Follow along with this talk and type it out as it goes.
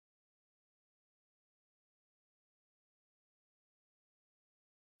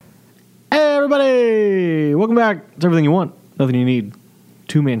everybody? Welcome back. It's everything you want, nothing you need.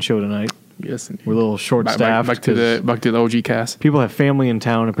 Two-man show tonight. Yes, indeed. We're a little short-staffed. Back to the OG cast. People have family in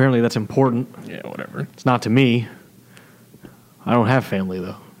town. Apparently, that's important. Yeah, whatever. It's not to me. I don't have family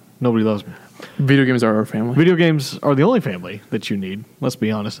though. Nobody loves me. Video games are our family. Video games are the only family that you need. Let's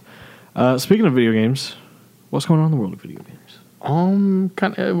be honest. Speaking of video games, what's going on in the world of video games? We're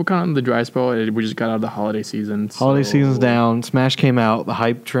kind of in the dry spell. We just got out of the holiday season. Holiday season's down. Smash came out. The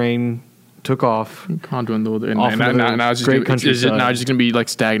hype train took off. Kind of dwindled, and Off into now it's just great now it's just gonna be like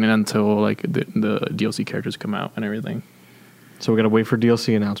stagnant until like the DLC characters come out and everything. So we got to wait for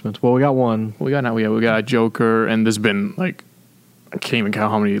DLC announcements. Well, we got one. We got Joker, and there's been like I can't even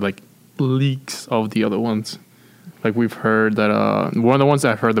count how many like leaks of the other ones. Like we've heard that one of the ones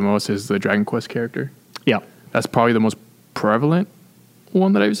that I've heard the most is the Dragon Quest character. Yeah, That's probably the most prevalent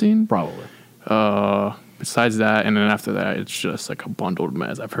one that I've seen. probably. Besides that, and then after that, it's just like a bundled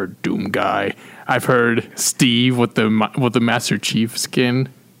mess. I've heard Doom Guy. I've heard Steve with the Master Chief skin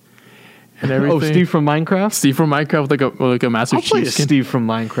and everything. Oh, Steve from Minecraft? Steve from Minecraft with like a Master I'll play Chief skin. Steve from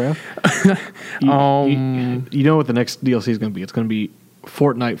Minecraft. You know what the next DLC is going to be? It's going to be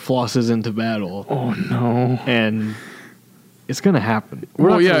Fortnite flosses into battle. Oh no! And it's going to happen.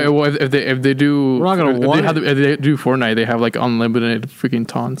 If they do, We're not gonna want it. if they do Fortnite, they have like unlimited freaking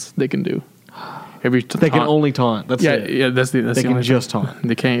taunts they can do. They can only taunt. That's it. Yeah, that's They the can only just thing. taunt.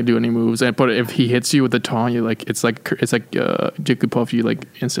 They can't do any moves. But if he hits you with the taunt, you like it's like Jigglypuff, you like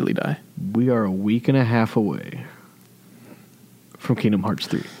instantly die. We are a week and a half away from Kingdom Hearts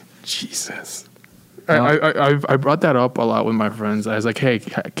 3. Jesus. I brought that up a lot with my friends. I was like, hey,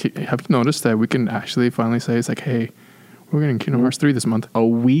 have you noticed that we can actually finally say it's like, hey, we're getting Kingdom Hearts 3 this month. A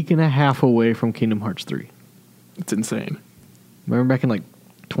week and a half away from Kingdom Hearts 3. It's insane. Remember back in like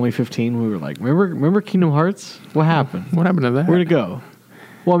 2015, we were like, remember Kingdom Hearts? What happened? What happened to that? Where'd it go?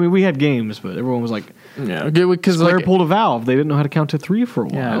 Well, I mean, we had games, but everyone was like, yeah, because Square like, pulled a valve. They didn't know how to count to 3 for a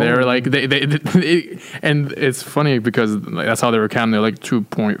while. yeah, they were like they and it's funny because like, that's how they were counting. They're like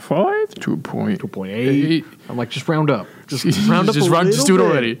 2.5, 2.8. I'm like, just round up. Just round up. Just do it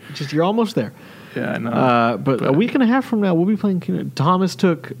already. Just you're almost there. Yeah, I know. But a week and a half from now, we'll be playing Kingdom. Thomas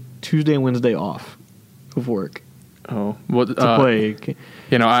took Tuesday and Wednesday off of work Oh, well, to play.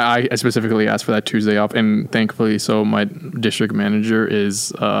 You know, I specifically asked for that Tuesday off, and thankfully, so my district manager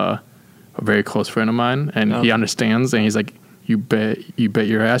is a very close friend of mine, and he understands, and he's like, "You bet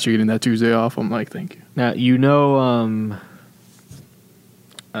your ass you're getting that Tuesday off." I'm like, "Thank you." Now you know,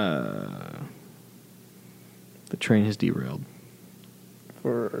 the train has derailed.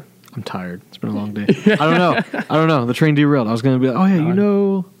 I'm tired. It's been a long day. I don't know. The train derailed. I was going to be like, "Oh yeah, you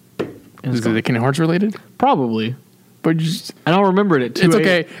know." And Is it Kingdom Hearts related? Probably. But you just, And I'll remember it at 2 it's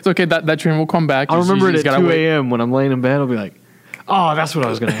okay. It's okay. That train will come back. I'll remember it just at gotta 2 wait. a.m. when I'm laying in bed. I'll be like, oh, that's what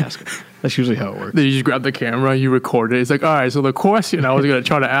I was going to ask. That's usually how it works. Then you just grab the camera, you record it. It's like, all right, so the question I was going to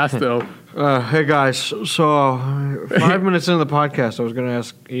try to ask, though. Hey, guys. So 5 minutes into the podcast, I was going to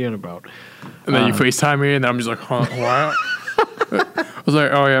ask Ian about. And then you FaceTime me, and then I'm just like, huh, what? I was like,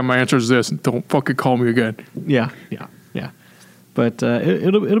 oh, yeah, my answer is this. Don't fucking call me again. Yeah. But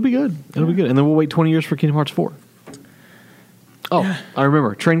it'll be good. It'll be good. And then we'll wait 20 years for Kingdom Hearts 4. Oh, yeah. I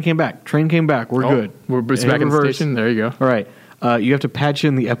remember. Train came back. We're good. We're back in the station. There you go. All right. You have to patch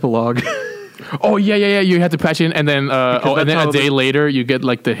in the epilogue. Oh, yeah. You have to patch in, and then a day later, you get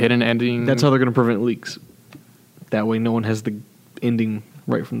like the hidden ending. That's how they're going to prevent leaks. That way, no one has the ending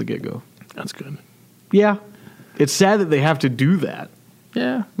right from the get-go. That's good. Yeah. It's sad that they have to do that.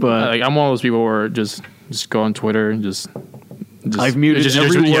 Yeah. But like, I'm one of those people where just go on Twitter and just I've muted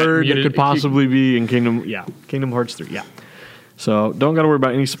every word that could possibly be in Kingdom Hearts 3, yeah. So don't got to worry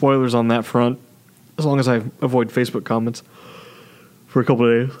about any spoilers on that front, as long as I avoid Facebook comments for a couple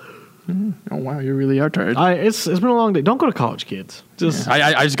of days. Oh, wow, you really are tired. It's been a long day. Don't go to college, kids.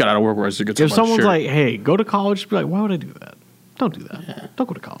 I just got out of work where I was good. If someone's like, hey, go to college, be like, why would I do that? Don't do that. Yeah. Don't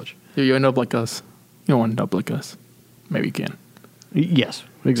go to college. You end up like us. You don't end up like us. Maybe you can. Yes,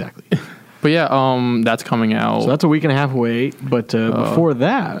 exactly. But yeah, that's coming out. So that's a week and a half away. But before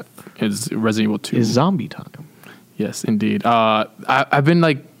that is Resident Evil 2. Is zombie time. Yes, indeed. I've been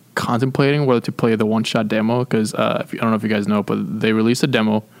like contemplating whether to play the one-shot demo because I don't know if you guys know, but they released a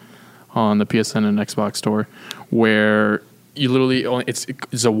demo on the PSN and Xbox store where you literally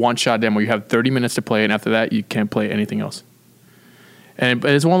it's a one-shot demo. You have 30 minutes to play, and after that, you can't play anything else. And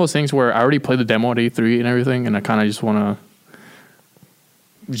it's one of those things where I already played the demo at E3 and everything, and I kind of just want to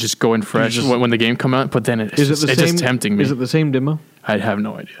just go in fresh when the game come out. But then it's just tempting me. Is it the same demo? I have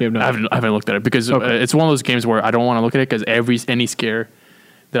no idea. You have no idea. I haven't looked at it because it's one of those games where I don't want to look at it because any scare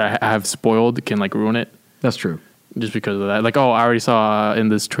that I have spoiled can like ruin it. That's true. just because of that. Like, oh, I already saw in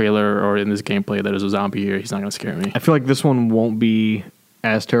this trailer or in this gameplay that there's a zombie here. He's not gonna scare me. I feel like this one won't be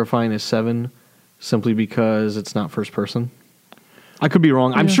as terrifying as 7, simply because it's not first person. I could be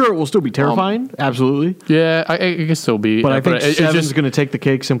wrong. I'm sure it will still be terrifying. Absolutely. Yeah, I can still be. But I think 7 is going to take the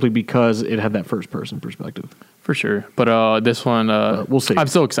cake simply because it had that first person perspective. For sure. But this one, we'll see. I'm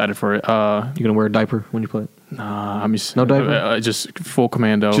so excited for it. You going to wear a diaper when you play it? Nah, I'm just no diaper. Just full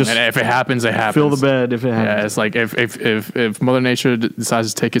commando. And if it happens, it happens. Fill the bed if it happens. Yeah, it's like if Mother Nature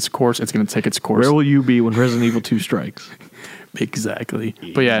decides to take its course, it's going to take its course. Where will you be when Resident Evil 2 strikes? Exactly.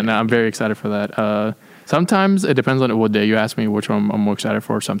 But yeah, no, I'm very excited for that. Sometimes it depends on what day you ask me which one I'm more excited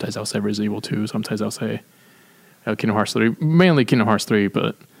for. Sometimes I'll say Resident Evil 2. Sometimes I'll say Kingdom Hearts 3. Mainly Kingdom Hearts 3,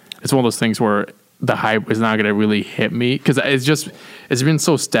 but it's one of those things where the hype is not going to really hit me because it's been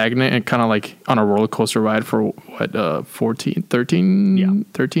so stagnant and kind of like on a roller coaster ride for what 14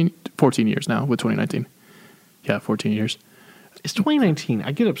 years now with 2019. Yeah, 14 years. It's 2019.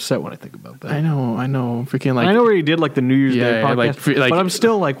 I get upset when I think about that. I know. Freaking like I know where he did like the New Year's Day podcast, like, but I'm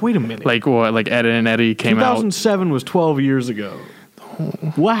still like, wait a minute. Like what? Like Ed and Eddie came 2007 was 12 years ago.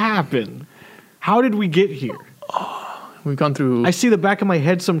 What happened? How did we get here? We've gone through. I see the back of my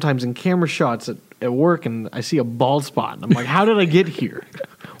head sometimes in camera shots at work, and I see a bald spot, and I'm like, how did I get here?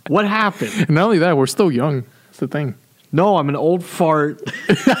 What happened? And not only that, we're still young. That's the thing. No, I'm an old fart.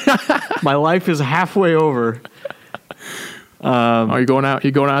 My life is halfway over. Are you going out?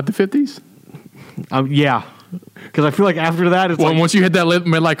 You going out at the 50s? Yeah, because I feel like after that, it's once you hit that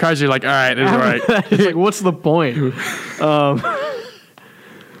midlife crisis, you're like, all right, it's all right. It's like, what's the point?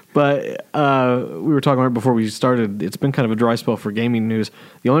 But we were talking right before we started. It's been kind of a dry spell for gaming news.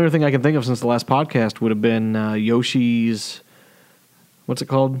 The only other thing I can think of since the last podcast would have been Yoshi's. What's it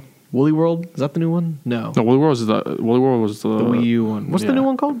called? Woolly World? Is that the new one? No. No, Woolly World was the Wii U one. What's the new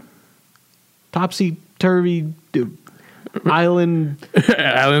one called? Topsy Turvy Island.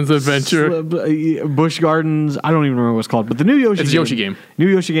 Islands Adventure. Busch Gardens. I don't even remember what it's called. But the new Yoshi. It's a Yoshi game. New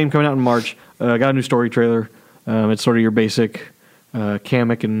Yoshi game coming out in March. Got a new story trailer. It's sort of your basic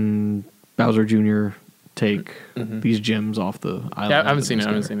Kamek and Bowser Jr. take these gems off the island. Yeah, I haven't seen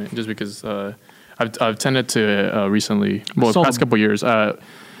it just because I've tended to recently, the past couple of years.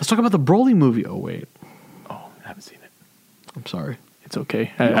 Let's talk about the Broly movie. Oh, wait. Oh, I haven't seen it. I'm sorry. It's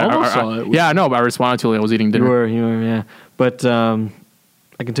okay. I almost saw it. Yeah, I know, but I responded to it. I was eating dinner. You were, yeah. But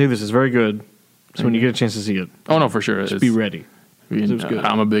I can tell you this is very good. So when you get a chance to see it. Oh, no, for sure. Just be ready. It was good.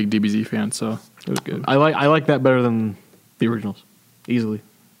 I'm a big DBZ fan, so it was good. I like that better than the originals. Easily.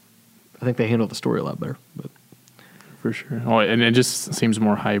 I think they handle the story a lot better. But for sure. Oh, and it just seems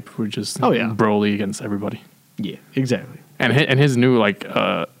more hype. We're just Broly against everybody. Yeah, exactly. And his new, like,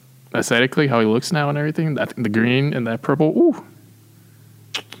 aesthetically, how he looks now and everything, the green and that purple, ooh,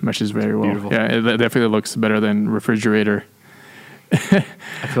 meshes very well. Beautiful. Yeah, it definitely looks better than Refrigerator. I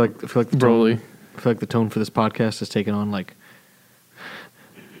feel like the Broly. I feel like the tone for this podcast has taken on, like,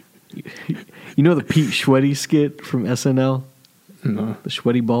 you know the Pete Schweddy skit from SNL? No. The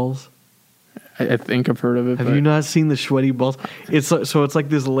Schweddy balls? I think I've heard of it. Have you not seen the Schweddy balls? It's like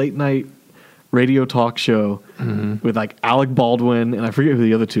this late night radio talk show with like Alec Baldwin and I forget who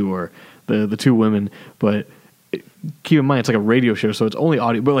the other two were, the two women. But keep in mind it's like a radio show, so it's only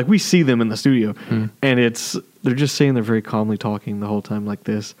audio. But like we see them in the studio, and they're just saying they're very calmly talking the whole time like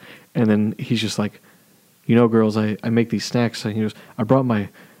this. And then he's just like, you know, girls, I make these snacks. And he goes, I brought my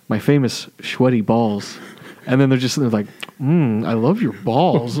famous Schweddy balls. And then they're like, I love your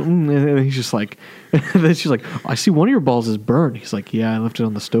balls. And he's just like, and then she's like, I see one of your balls is burned. He's like, yeah, I left it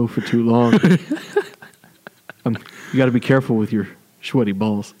on the stove for too long. You got to be careful with your Schweddy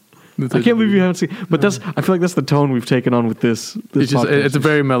balls. I can't believe you haven't seen. But I feel like that's the tone we've taken on with this. It's a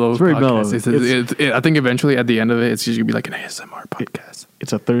very mellow. It's very podcast. mellow. I think eventually at the end of it, it's just gonna be like an ASMR podcast.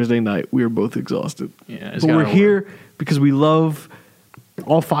 It's a Thursday night. We are both exhausted. Yeah, but we're here because we love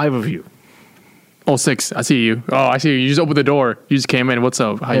all 5 of you. Oh, 6. I see you. Oh, I see you. You just opened the door. You just came in. What's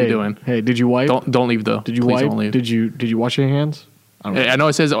up? How you doing? Hey, did you wipe? Don't leave though. Did you wipe? Don't leave. Did you wash your hands? I know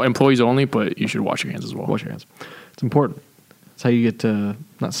it says employees only, but you should wash your hands as well. Wash your hands. It's important. That's how you get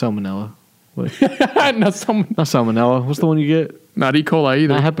not salmonella. Not salmonella. What's the one you get? Not E. coli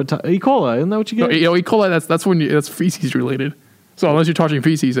either. Not hepatitis. E. coli. Isn't that what you get? No, E. coli. That's when that's feces related. So unless you're touching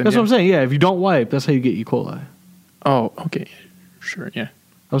feces, that's what I'm saying. Yeah, if you don't wipe, that's how you get E. coli. Oh, okay. Sure. Yeah.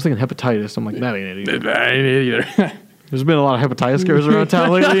 I was thinking hepatitis. I'm like, that ain't it either. That ain't it either. There's been a lot of hepatitis scares around town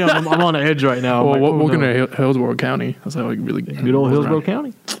lately. I'm on the edge right now. Well, welcome to Hillsborough County. That's how we really good old Hillsborough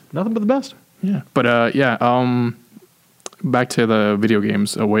County. Nothing but the best. Yeah, but back to the video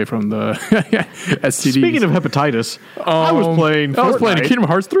games, away from the STDs. Speaking of hepatitis, I was playing Kingdom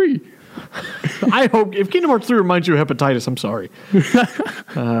Hearts 3. I hope if Kingdom Hearts 3 reminds you of hepatitis, I'm sorry.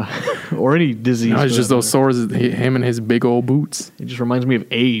 Or any disease. No, it's just those sores, him and his big old boots. It just reminds me of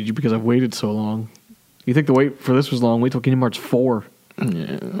age because I've waited so long. You think the wait for this was long? Wait till Kingdom Hearts 4.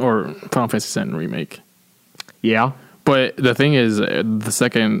 Yeah, or Final Fantasy VII Remake. Yeah. But the thing is, the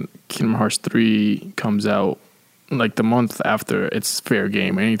second Kingdom Hearts 3 comes out, like the month after, it's fair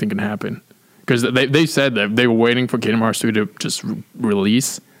game. Anything can happen. Because they said that they were waiting for Kingdom Hearts 3 to just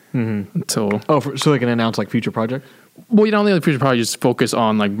release until... Oh, so they can announce like future projects? Well, you don't think the future projects just focus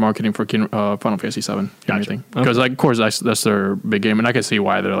on like marketing for Final Fantasy 7 and everything. Because like, of course, that's their big game. And I can see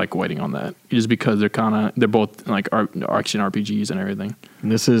why they're like waiting on that. Just because they're both like action RPGs and everything.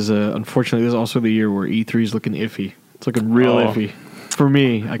 And this is, unfortunately, this is also the year where E3 is looking iffy. It's looking real iffy. For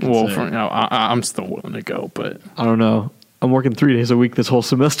me, I can say. Well, I'm still willing to go, but... I don't know. I'm working 3 days a week this whole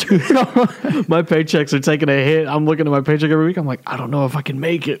semester. My paychecks are taking a hit. I'm looking at my paycheck every week. I'm like, I don't know if I can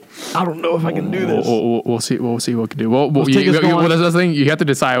make it. I don't know if I can do this. We'll see. We'll see what we can do. Well, that's the thing. You have to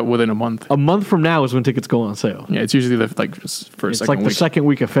decide within a month. A month from now is when tickets go on sale. Yeah, it's usually the second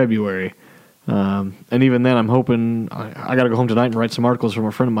week of February. And even then, I'm hoping I got to go home tonight and write some articles from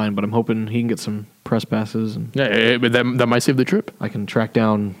a friend of mine. But I'm hoping he can get some press passes. And but that might save the trip. I can track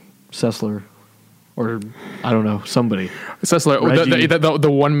down Sessler. Or, I don't know, somebody. Sessler,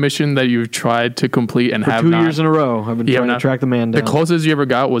 the one mission that you've tried to complete and have 2 years in a row, I've been trying to track the man down. The closest you ever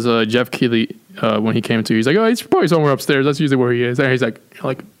got was Jeff Keighley when he came to you. He's like, oh, he's probably somewhere upstairs. That's usually where he is. And he's like...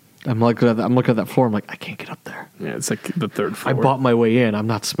 I'm looking at that floor. I'm like, I can't get up there. Yeah, it's like the third floor. I bought my way in. I'm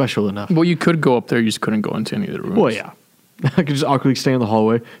not special enough. Well, you could go up there. You just couldn't go into any of the rooms. Well, yeah. I could just awkwardly stay in the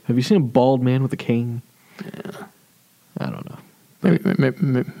hallway. Have you seen a bald man with a cane? Yeah. I don't know.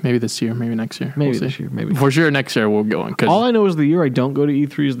 Maybe this year, maybe next year. Maybe this year, maybe. For sure, next year we'll go. All I know is the year I don't go to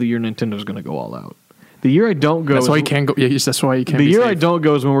E3 is the year Nintendo's going to go all out. The year I don't go... That's why you can't go... Yeah, that's why you can't The year I don't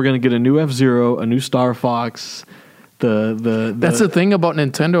go is when we're going to get a new F-Zero, a new Star Fox, That's the thing about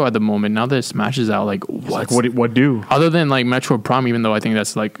Nintendo at the moment. Now that Smash is out, like, what do? Other than, like, Metroid Prime, even though I think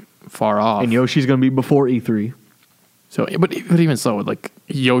that's, like, far off. And Yoshi's going to be before E3. So, but even so, like,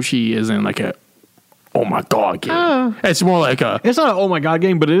 Yoshi isn't, like, a... Oh my god game. It's more like a... It's not an oh my god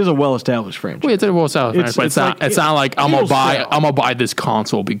game, but it is a well-established franchise. Well, it's a well-established franchise, but it's not like I'm gonna buy this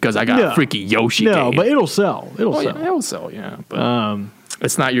console because I got a freaking Yoshi game. No, but it'll sell. It'll sell. Yeah, it'll sell, yeah. But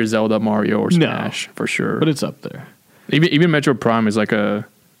it's not your Zelda, Mario, or Smash, for sure. But it's up there. Even Metroid Prime is like I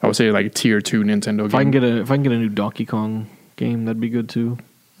would say like a tier 2 Nintendo game. If I can get a new Donkey Kong game, that'd be good too.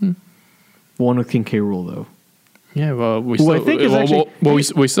 One with King K. Rool though. Yeah, well, we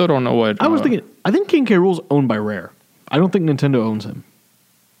still don't know what. I was thinking. I think King K. Rool's owned by Rare. I don't think Nintendo owns him.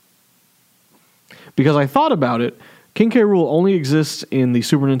 Because I thought about it, King K. Rool only exists in the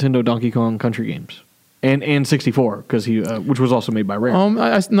Super Nintendo Donkey Kong Country games and 64, because which was also made by Rare.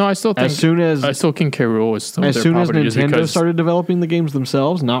 I still think King K. Rool is still as soon as Nintendo started developing the games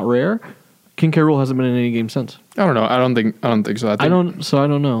themselves, not Rare. King K. Rool hasn't been in any game since. I don't know. I don't think so. I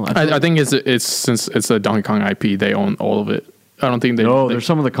don't know. I think it's since it's a Donkey Kong IP, they own all of it. I don't think they. No, there's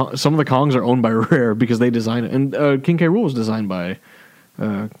some of the Kongs are owned by Rare because they design it, and King K. Rool was designed by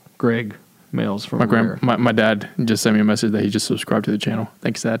Greg Males from Rare. My dad just sent me a message that he just subscribed to the channel.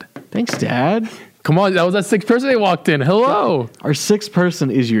 Thanks, Dad. Thanks, Dad. Come on, that was that sixth person that walked in. Hello. Our sixth person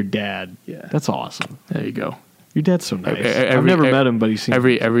is your dad. Yeah, that's awesome. There you go. Your dad's so nice. I've never met him, but he seems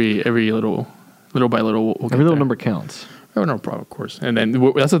every little by little. Every little number counts. Oh no problem, of course. And then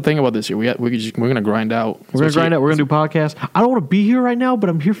that's the thing about this year. We're gonna grind out. We're gonna grind out. We're gonna do podcasts. I don't want to be here right now, but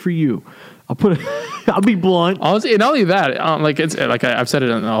I'm here for you. I'll be blunt. Honestly, not only that, it's like I've said it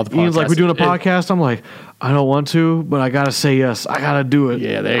on all the podcasts. Ian's like, we're doing a podcast. I'm like, I don't want to, but I gotta say yes. I gotta do it.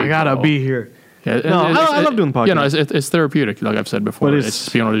 Yeah, there you go. I gotta be here. Yeah, I love doing podcasts. You know, it's therapeutic, like I've said before. But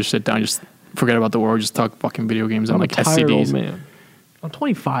it's just sit down, just forget about the world, just talk fucking video games on like SCDs. Man, I'm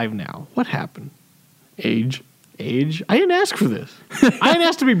 25 now. What happened? Age. I didn't ask for this. I didn't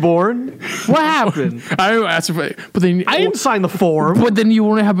ask to be born. What happened? I didn't ask for it, but then I didn't sign the form. But then you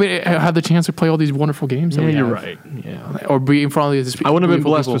wouldn't have the chance to play all these wonderful games. Yeah, you're right. Yeah, or be in front of these. I wouldn't have been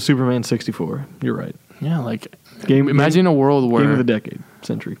blessed with Superman 64. You're right. Yeah, like imagine a world where game of the decade,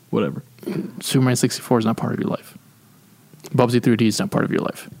 century, whatever. Superman 64 is not part of your life. Bubsy 3D is not part of your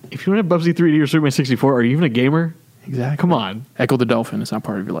life. If you don't have Bubsy 3D or Superman 64, are you even a gamer? Exactly. Come on. Echo the Dolphin is not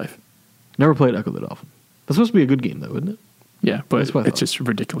part of your life. Never played Echo the Dolphin. That's supposed to be a good game, though, isn't it? Yeah, but it's just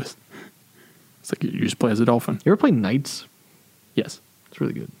ridiculous. It's like you just play as a dolphin. You ever play Knights? Yes, it's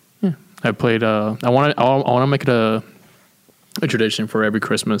really good. Yeah, I played. I want to make it a tradition for every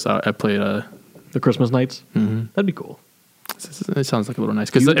Christmas. I played the Christmas Knights. Mm-hmm. That'd be cool. It sounds like a little nice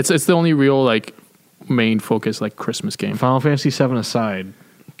because it's the only real like main focus like Christmas game. Final Fantasy VII aside,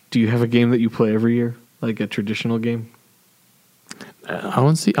 Do you have a game that you play every year, like a traditional game? I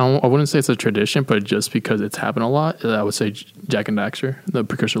wouldn't say it's a tradition, but just because it's happened a lot, I would say Jak and Daxter, the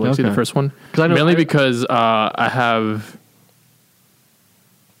Precursor Legacy, the first one. Mainly because I have,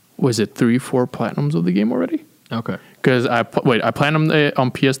 was it 3-4 platinums of the game already? Okay. Because I platinumed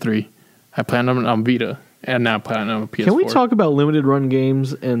on PS3, I platinumed on Vita, and now platinum on PS4. Can we talk about limited run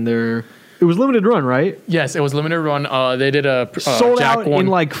games and their... It was limited run, right? Yes, it was limited run. They did a sold Jak out one in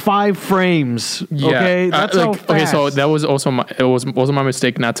like 5 frames. Yeah. Okay, that's how fast. Okay, so that was also my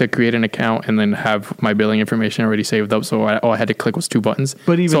mistake not to create an account and then have my billing information already saved up. So all I had to click was 2 buttons.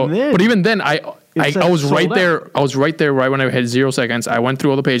 But even then, I was right there. I was right there right when I hit 0 seconds. I went through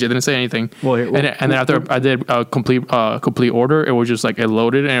all the page. I didn't say anything. And then after I did a complete order, it was just like it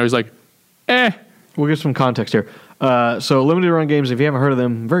loaded and it was like, We'll give some context here. So limited run games, if you haven't heard of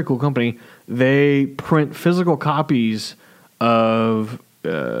them, very cool company. They print physical copies of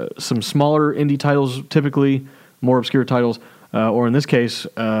some smaller indie titles, typically more obscure titles, or in this case,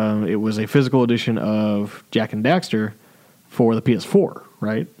 it was a physical edition of Jak and Daxter for the PS4,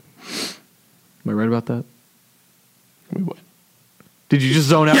 right? Am I right about that? Wait, what? Did you just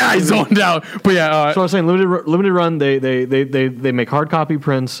zone out? Yeah, I zoned out. But yeah, so I was saying limited run. They make hard copy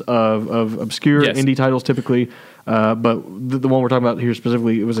prints of obscure indie titles typically. But the one we're talking about here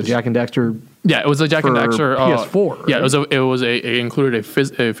specifically, it was a Jak and Daxter. Yeah, it was a Jak and Daxter PS4. Right? Yeah, it included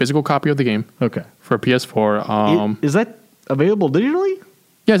a physical copy of the game. Okay. For PS4. Is that available digitally?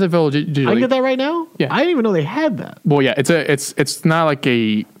 Yeah, it's available digitally. I can get that right now. Yeah, I didn't even know they had that. Well, yeah, it's not like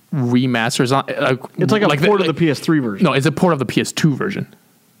a remaster. It's not. It's like a port of the PS3 version. No, it's a port of the PS2 version.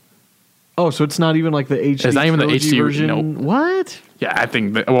 Oh, so it's not even like the HD. It's not even the HD version. No. What? Yeah, I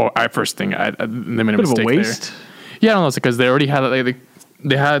think. They made a mistake of a waste. There. Yeah, I don't know. It's because they already had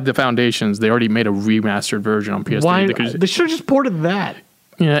they had the foundations. They already made a remastered version on PS3. Why? They should have just ported that.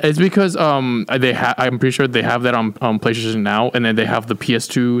 Yeah, it's because I'm pretty sure they have that on PlayStation Now, and then they have the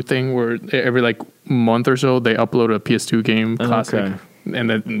PS2 thing where every like month or so they upload a PS2 game classic. Okay. And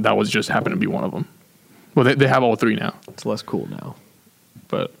then that was just happened to be one of them. Well, they have all 3 now. It's less cool now,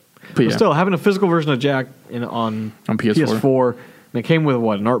 but yeah. Still having a physical version of Jak on PS4. And it came with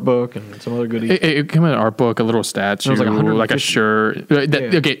an art book and some other goodies. It came with an art book, a little statue, like a shirt.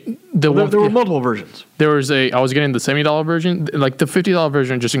 Okay, there were multiple versions. I was getting the $70 version. Like the $50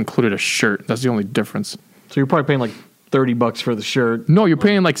 version just included a shirt. That's the only difference. So you're probably paying like $30 for the shirt. No, you're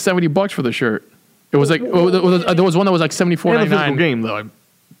paying like $70 for the shirt. It was like there was one that was like $74.99. Physical game though.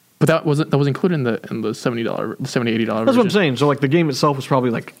 But that was included in the $70, $80 version. That's what I'm saying. So like the game itself was probably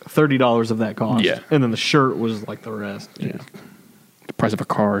like $30 of that cost. Yeah. And then the shirt was like the rest. Yeah. The price of a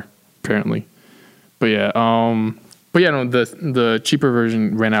car, apparently. But yeah, no, the cheaper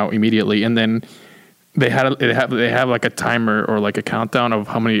version ran out immediately, and then they have like a timer or like a countdown of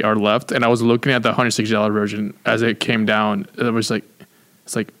how many are left. And I was looking at the $160 version as it came down. It was like,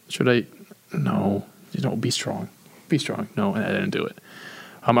 it's like, should I? No, be strong. No, and I didn't do it.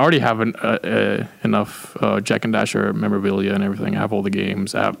 I already have enough Jak and Daxter memorabilia and everything. I have all the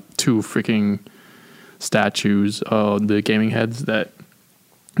games. I have 2 freaking statues, the gaming heads that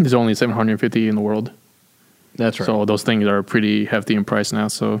there's only 750 in the world. That's right. So those things are pretty hefty in price now.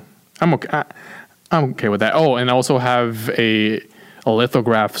 So I'm okay. I'm okay with that. Oh, and I also have a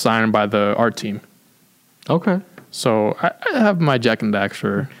lithograph signed by the art team. Okay. So I have my Jak and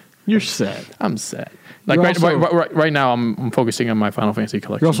Daxter. You're set. I'm set. Like right now, I'm focusing on my Final Fantasy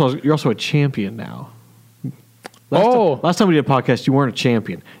collection. You're also a champion now. Last time we did a podcast, you weren't a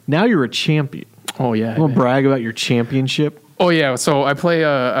champion. Now you're a champion. Oh yeah. You want to brag about your championship? Oh yeah. So I play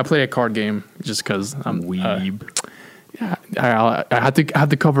a card game just because I'm weeb. Yeah, I have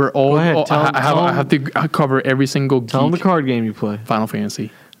to cover all. I have to cover every single. Tell them the card game you play. Final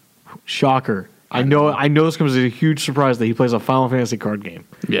Fantasy. Shocker. I know this comes as a huge surprise that he plays a Final Fantasy card game.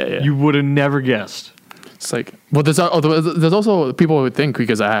 Yeah. You would have never guessed. It's like, well, there's also people who would think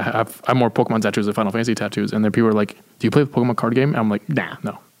because I have more Pokemon tattoos than Final Fantasy tattoos, and then people are like, "Do you play the Pokemon card game?" And I'm like, "Nah,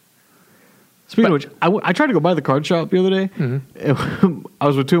 no." Speaking of which, I tried to go by the card shop the other day. Mm-hmm. I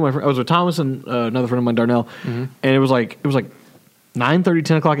was with 2 of my friends. I was with Thomas and another friend of mine, Darnell, and it was like 9:30,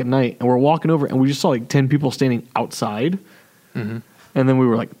 10 o'clock at night, and we're walking over, and we just saw like 10 people standing outside, and then we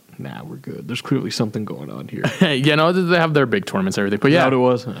were like, nah, we're good. There's clearly something going on here. Yeah, no, they have their big tournaments and everything. But yeah, what it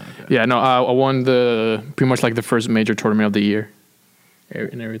was. Oh, okay. Yeah, no, I won pretty much like the first major tournament of the year,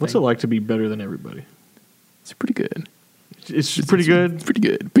 and everything. What's it like to be better than everybody? It's pretty good. it's pretty good. It's pretty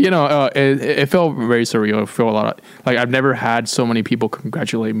good. But it felt very surreal. It felt a lot of, like, I've never had so many people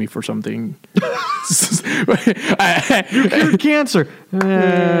congratulate me for something. You cured cancer.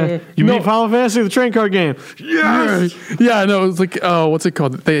 You beat Final Fantasy, the train car game. Yes. Yeah, no, it's like, what's it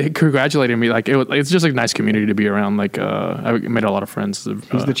called? They congratulated me. Like, it's just like a nice community to be around. Like, I made a lot of friends.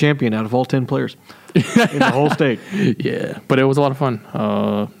 He's the champion out of all 10 players in the whole state. Yeah, but it was a lot of fun.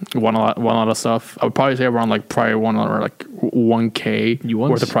 Won a lot of stuff. I would probably say around like probably won like $1,000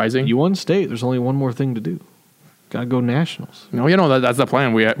 worth of prizing. You won state. There's only one more thing to do. Gotta go nationals. No, that's the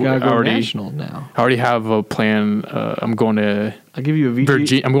plan. We gotta go national now. I already have a plan. I'm going to. I'll give you a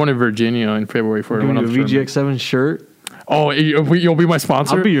I'm going to Virginia in February for one of the VGX7 shirt. Oh, you'll be my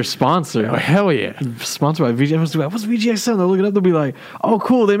sponsor? I'll be your sponsor. Oh, hell yeah. Sponsored by VGX7. What's VGX7? They'll look it up. They'll be like, oh,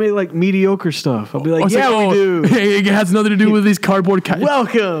 cool. They make like mediocre stuff. I'll be like, we do. Hey, it has nothing to do with these cardboard.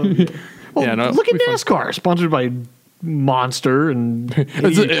 Welcome. Well, look at NASCAR. Fun. Sponsored by Monster and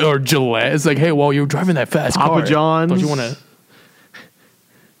or Gillette. It's like, hey, well, you're driving that fast Papa car. John's. Don't you want to?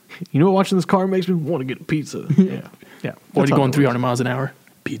 You know what? Watching this car makes me want to get a pizza. Yeah. What are you going 300 miles an hour?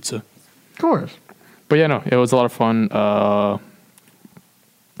 Pizza. Of course. But yeah, no, it was a lot of fun.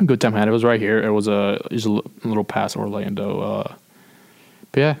 Good time had. It was right here. It was a little past Orlando.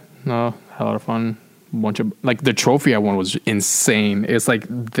 But yeah, no, had a lot of fun. Bunch of like the trophy I won was insane. It's like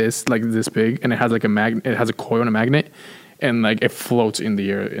this big, and it has like a magnet. It has a coil and a magnet, and like it floats in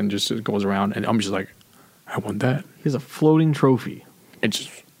the air and just goes around. And I'm just like, I won that. He has a floating trophy.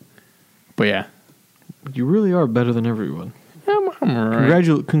 But yeah, you really are better than everyone. I'm right.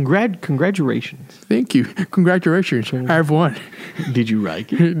 Congratulations. Thank you. Congratulations. I have won. Did you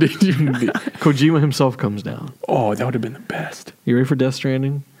like it? Did you? Kojima himself comes down. Oh, that would have been the best. You ready for Death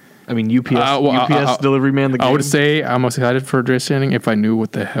Stranding? I mean, UPS Delivery Man the game. I would say I'm excited for Death Stranding if I knew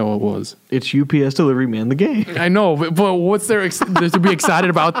what the hell it was. It's UPS Delivery Man the game. I know, but what's there to be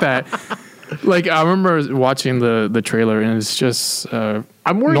excited about that? Like, I remember watching the trailer, and it's just Norman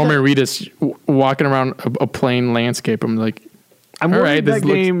Reedus walking around a plain landscape. I'm like, I'm worried that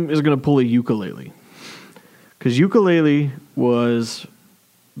game is going to pull a Yooka-Laylee. Because Yooka-Laylee was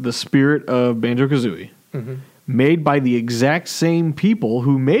the spirit of Banjo-Kazooie, made by the exact same people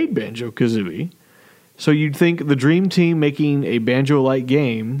who made Banjo-Kazooie. So you'd think the Dream Team making a Banjo-like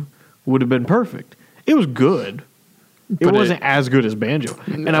game would have been perfect. It was good. It wasn't as good as Banjo.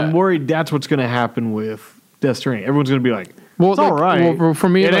 And I'm worried that's what's going to happen with Death Stranding. Everyone's going to be like, it's all right. Well, for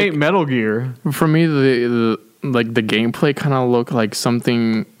me, it ain't Metal Gear. For me, the gameplay kind of looked like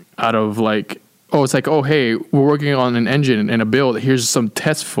something out of like, it's like, hey, we're working on an engine and a build. Here's some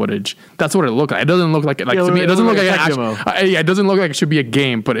test footage. That's what it looked like. It doesn't look like to me. It doesn't look like it doesn't look like it should be a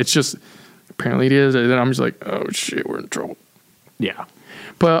game, but it's just apparently it is. And then I'm just like, oh shit, we're in trouble. Yeah,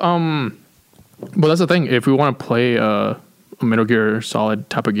 but that's the thing. If we want to play a Metal Gear Solid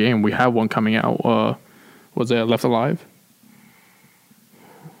type of game, we have one coming out. Was it Left Alive?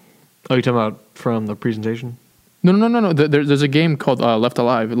 Oh, you talking about from the presentation? No. There's a game called Left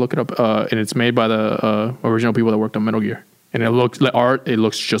Alive. Look it up, and it's made by the original people that worked on Metal Gear. And it looks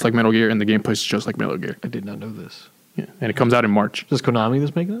just like Metal Gear, and the gameplay is just like Metal Gear. I did not know this. Yeah, and it comes out in March. Is Konami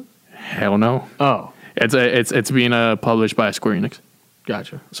that's making it? Hell no. Oh, it's being published by Square Enix.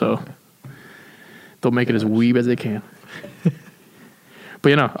 Gotcha. So they'll make it as weeb as they can.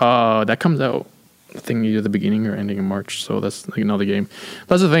 But that comes out, I think, either the beginning or ending in March. So that's like another game.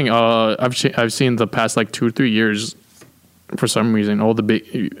 That's the thing. I've seen the past like 2 or 3 years, for some reason, all the big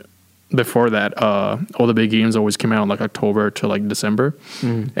games always came out in like October to like December,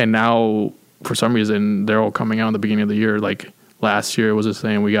 and now for some reason they're all coming out in the beginning of the year. Like last year was the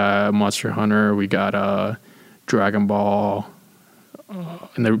same. We got Monster Hunter. We got Dragon Ball.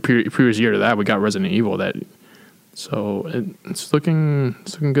 In the previous year to that, we got Resident Evil. It's looking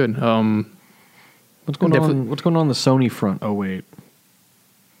good. What's going on? What's going on the Sony front? Oh wait,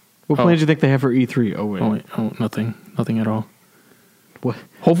 what plans do you think they have for E3? Oh wait, nothing at all. What?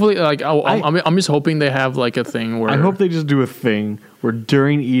 Hopefully, like I'm just hoping they have like a thing where I hope they just do a thing where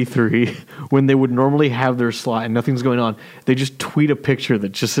during E3, when they would normally have their slot and nothing's going on, they just tweet a picture that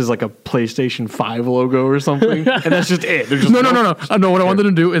just says like a PlayStation 5 logo or something, and that's just it. Just no. What I wanted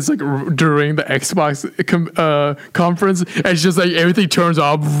to do is like during the Xbox conference, it's just like everything turns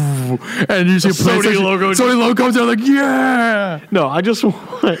off, and you see Sony logo comes out, like yeah. No, I just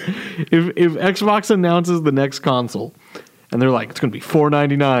want if Xbox announces the next console, and they're like it's going to be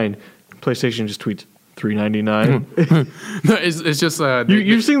 $499, PlayStation just tweets $399. No, it's just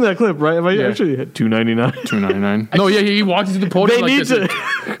you've seen that clip, right? Have I actually hit $299? $299. No, yeah, he walks into the podium. They need to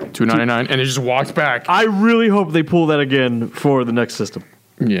 $299, and he just walks back. I really hope they pull that again for the next system.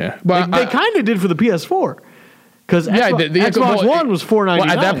 Yeah, but they kind of did for the PS4, Because Xbox One was $499. Well,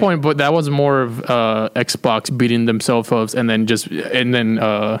 at that point, but that was more of Xbox beating themselves up, and then that's because and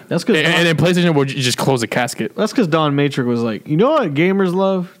then PlayStation would just close the casket. That's because Don Matrix was like, you know what gamers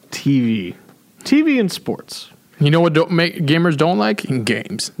love? TV and sports. You know what gamers don't like?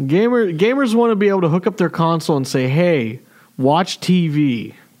 Games. Gamers want to be able to hook up their console and say, hey, watch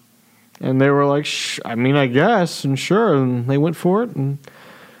TV. And they were like, I guess, and sure. And they went for it. And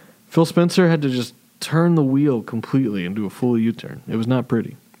Phil Spencer had to just turn the wheel completely and do a full U-turn. It was not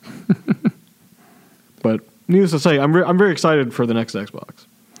pretty. But needless to say, I'm very excited for the next Xbox.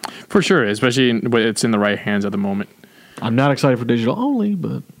 For sure, especially when it's in the right hands at the moment. I'm not excited for digital only,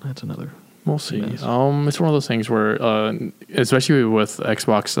 but that's another. We'll see. It's one of those things where, especially with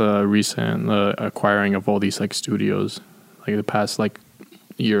Xbox recent acquiring of all these like studios, like the past like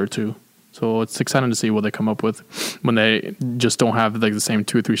year or two. So it's exciting to see what they come up with when they just don't have like the same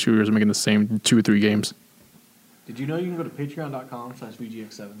 2 or 3 studios making the same 2 or 3 games. Did you know you can go to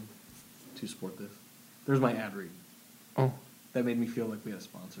patreon.com/VGX7 to support this? There's my ad read. Oh. That made me feel like we had a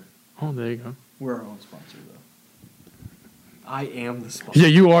sponsor. Oh, there you go. We're our own sponsor, though. I am the sponsor. Yeah,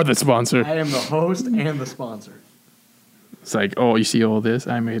 you are the sponsor. I am the host and the sponsor. It's like, oh, you see all this?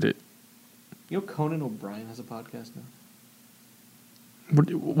 I made it. You know Conan O'Brien has a podcast now?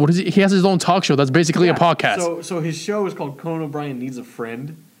 What is he? He has his own talk show. That's basically a podcast. So his show is called Conan O'Brien Needs a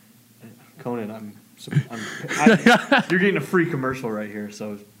Friend. Conan, you're getting a free commercial right here,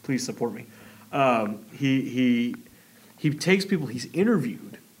 so please support me. He takes people he's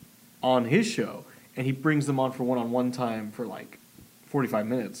interviewed on his show, and he brings them on for one-on-one time for like 45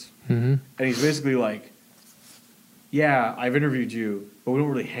 minutes. Mm-hmm. And he's basically like, yeah, I've interviewed you, but we don't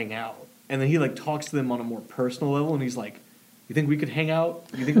really hang out. And then he like talks to them on a more personal level, and he's like, you think we could hang out?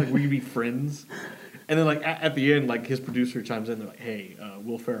 You think like we could be friends? And then like at the end, like his producer chimes in. They're like, "Hey,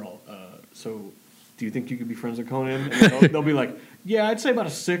 Will Ferrell. So do you think you could be friends with Conan?" And they'll be like, "Yeah, I'd say about a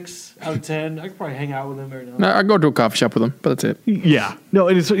 6 out of 10. I could probably hang out with him every now and then." I go to a coffee shop with him, but that's it. Yeah, no,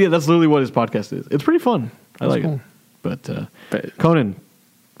 and that's literally what his podcast is. It's pretty fun. I like it. But Conan,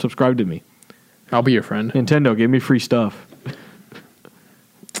 subscribe to me. I'll be your friend. Nintendo gave me free stuff.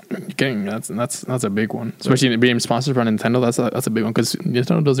 You're kidding. That's a big one, especially being sponsored by Nintendo. That's a big one because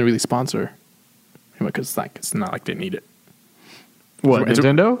Nintendo doesn't really sponsor, because it's not like they need it. What,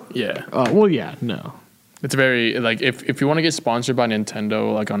 Nintendo? Yeah. Well, yeah, no. It's very like if you want to get sponsored by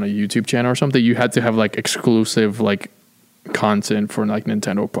Nintendo like on a YouTube channel or something, you had to have like exclusive like content for like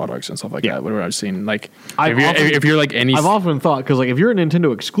Nintendo products and stuff like that. Whatever I've seen, like if you're like any, I've often thought because like if you're a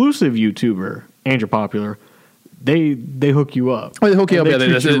Nintendo exclusive YouTuber and you're popular. They hook you up. Oh, they hook you up. They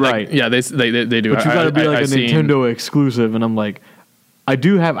treat you right. right. Yeah, they do. But you got to be like a Nintendo exclusive, and I'm like, I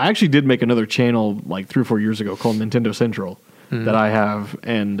actually did make another channel like 3 or 4 years ago called Nintendo Central that I have,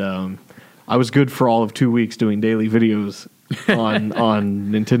 and I was good for all of 2 weeks doing daily videos on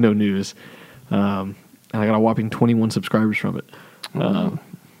Nintendo news, and I got a whopping 21 subscribers from it.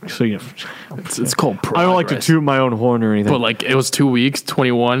 So it's called progress. I don't like to toot my own horn or anything, but like it was 2 weeks,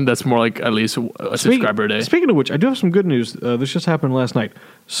 21. That's more like at least a subscriber a day. Speaking of which, I do have some good news. This just happened last night.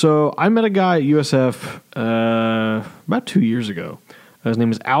 So I met a guy at USF about 2 years ago. His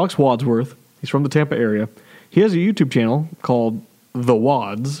name is Alex Wadsworth. He's from the Tampa area. He has a YouTube channel called The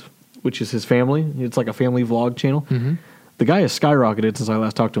Wads, which is his family. It's like a family vlog channel. Mm-hmm. The guy has skyrocketed since I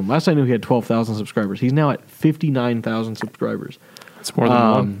last talked to him. Last I knew, he had 12,000 subscribers. He's now at 59,000 subscribers. It's more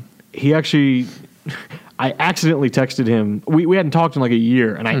than one. He actually, I accidentally texted him. We hadn't talked in like a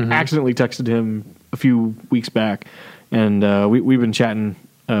year, and I accidentally texted him a few weeks back, and we've been chatting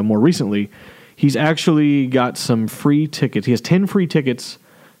more recently. He's actually got some free tickets. He has 10 free tickets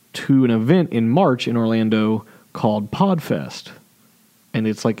to an event in March in Orlando called Podfest, and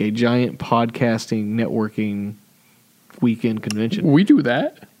it's like a giant podcasting networking weekend convention. We do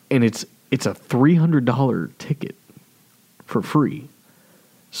that, and it's a $300 ticket for free.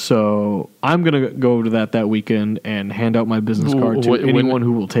 So I'm going to go to that weekend and hand out my business card to anyone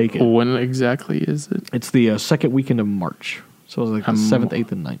who will take it. When exactly is it? It's the second weekend of March. So it's like the 7th,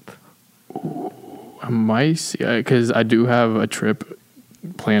 8th, and 9th. Ooh, I might see, because I do have a trip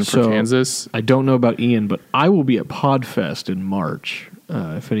planned for Kansas. I don't know about Ian, but I will be at Podfest in March.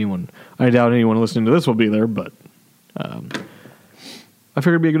 If anyone, I doubt anyone listening to this will be there, but I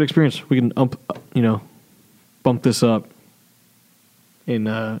figured it'd be a good experience. We can bump this up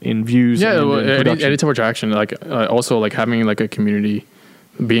in views. Yeah, any type of traction. Like also like having like a community,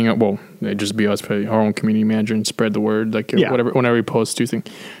 being just be us, our own community manager, and spread the word. Like whatever, whenever we post two things,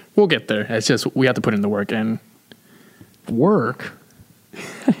 we'll get there. It's just we have to put in the work and work.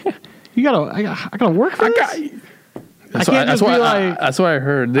 I gotta work for this? That's what I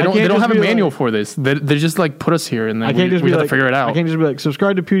heard. They don't have a manual for this. They just like put us here and then we have to figure it out. I can't just be like,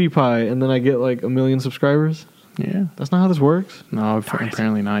 subscribe to PewDiePie and then I get like 1 million subscribers. Yeah, that's not how this works. No,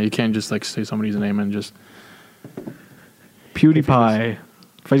 apparently not. You can't just like say somebody's name and just PewDiePie.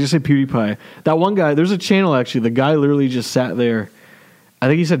 If I just say PewDiePie, that one guy. There's a channel actually. The guy literally just sat there. I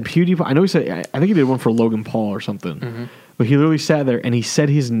think he said PewDiePie. I know he said. I think he did one for Logan Paul or something. Mm-hmm. But he literally sat there and he said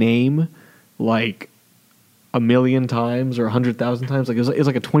his name like 1 million times or 100,000 times. Like it was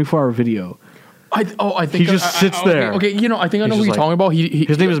like a 24-hour video. I think he just sits there. Okay, I think I know who you're talking about.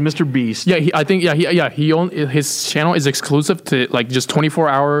 His name is Mr. Beast. Yeah, his channel is exclusive to like just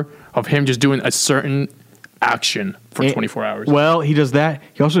 24-hour of him just doing a certain action for 24 hours. Well, he does that.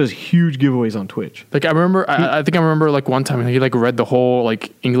 He also does huge giveaways on Twitch. Like I remember, I think I remember like one time he like read the whole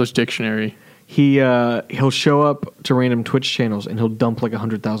like English dictionary. He'll show up to random Twitch channels and he'll dump like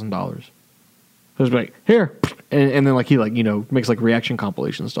 $100,000. He'll just be like, here. And then like he like makes like reaction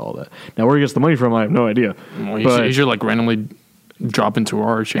compilations to all that. Now where he gets the money from, I have no idea. Well, he should like randomly drop into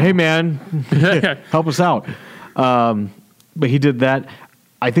our channel. Hey man, help us out. But he did that.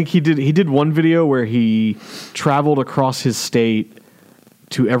 I think he did one video where he traveled across his state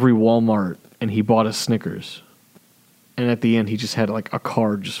to every Walmart and he bought a Snickers. And at the end, he just had like a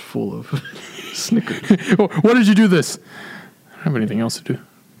card just full of Snickers. Why did you do this? I don't have anything else to do.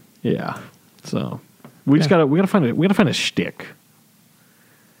 Yeah. So we gotta find a shtick.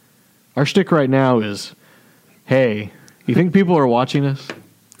 Our shtick right now is, hey, you think people are watching us?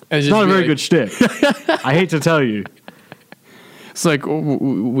 It's not a very good shtick. I hate to tell you. It's like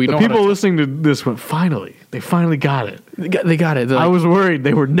we know. The people listening to this went, finally. They finally got it. They got it. I was worried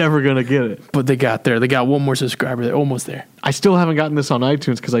they were never going to get it. But they got there. They got one more subscriber. They're almost there. I still haven't gotten this on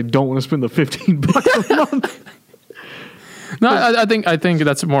iTunes because I don't want to spend the $15 a month. No, I think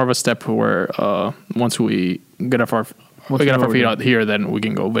that's more of a step where once we get off our feet out here, then we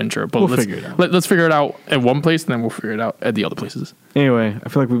can go venture. But let's figure it out. Let's figure it out at one place, and then we'll figure it out at the other places. Anyway, I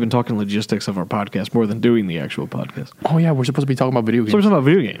feel like we've been talking logistics of our podcast more than doing the actual podcast. Oh yeah, we're supposed to be talking about video games. So we're talking about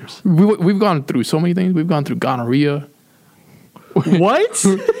video games. We've gone through so many things. We've gone through gonorrhea. What?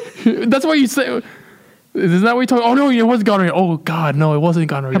 That's what you say. Isn't that what you talking? Oh no, it was gonorrhea. Oh god, no, it wasn't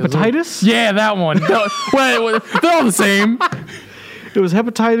gonorrhea. Hepatitis? Yeah, that one. Wait, they're all the same. It was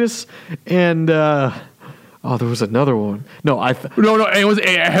hepatitis and there was another one. No, it was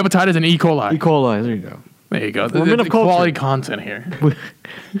hepatitis and E. coli. E. coli. There you go. There you go. The quality content here.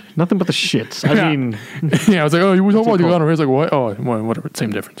 Nothing but the shits. I mean, I was like, oh, you were talking about the gonorrhea. It's like, what? Oh, whatever.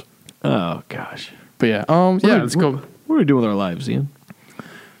 Same difference. Oh gosh. But yeah, let's go. What are we doing with our lives, Ian?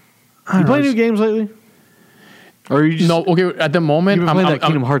 You play new games lately? Or are you just okay. At the moment, I'm playing that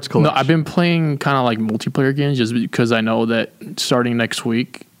Kingdom Hearts collection. No, I've been playing kind of like multiplayer games just because I know that starting next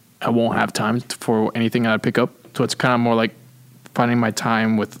week, I won't have time for anything I pick up. So it's kind of more like finding my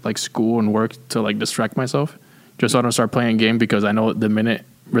time with like school and work to like distract myself. Just so I don't start playing a game because I know the minute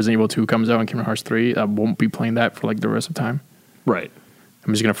Resident Evil 2 comes out and Kingdom Hearts 3, I won't be playing that for like the rest of the time. Right.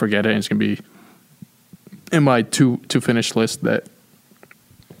 I'm just gonna forget it, and it's gonna be in my to finish list that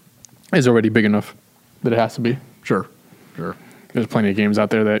is already big enough that it has to be. Sure. There's plenty of games out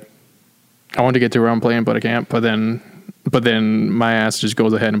there that I want to get to where I'm playing, but I can't. But then my ass just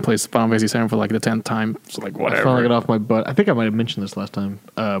goes ahead and plays Final Fantasy VII for like the 10th time. It's like whatever. I finally got off my butt. I think I might have mentioned this last time,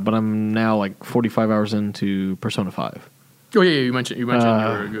 but I'm now like 45 hours into Persona 5. Oh yeah, you mentioned you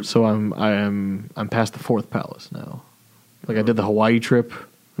were good. So I'm past the 4th palace now. Like I did the Hawaii trip,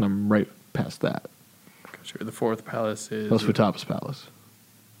 and I'm right past that. Sure, the 4th palace is... That's Futaba's palace.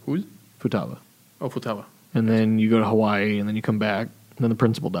 Who's? Futaba. Oh, Futaba. And then you go to Hawaii, and then you come back, and then the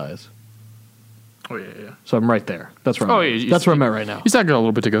principal dies. Oh, yeah. So I'm right there. That's where I'm at right now. You still got a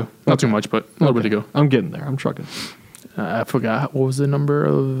little bit to go. Not too much, but a little bit to go. I'm getting there. I'm trucking. I forgot. What was the number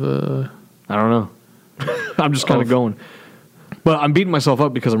of... I don't know. I'm just kind of going. But I'm beating myself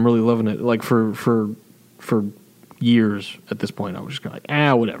up because I'm really loving it. Like, for years at this point, I was just kind of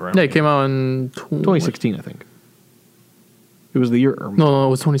like, whatever. Yeah, it came out in 2016, I think. It was the year. No, it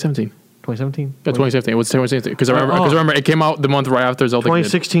was 2017. 2017? Yeah, 2017. It was 2017 because I remember it came out the month right after Zelda.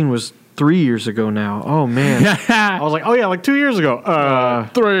 2016 was 3 years ago now. Oh man, I was like, oh yeah, like 2 years ago.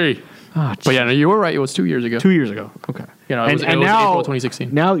 3. Oh, but yeah, no, you were right. It was 2 years ago. 2 years ago. Okay. It was now, April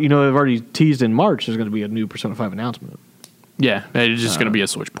 2016. Now they've already teased in March. There's going to be a new Persona 5 announcement. Yeah, it's just going to be a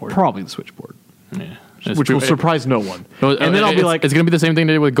Switch port. Probably the Switch port. Yeah. Which will surprise no one. And then I'll be like... It's going to be the same thing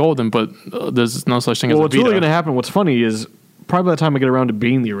they did with Golden, but there's no such thing as a Vita. What's really going to happen, what's funny is, probably by the time I get around to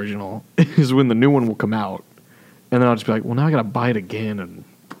being the original, is when the new one will come out. And then I'll just be like, well, now I got to buy it again. And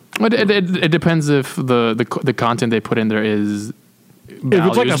it depends if the content they put in there is... If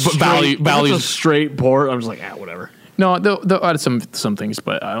it's like a straight port, I'm just like, whatever. No, they'll add some things,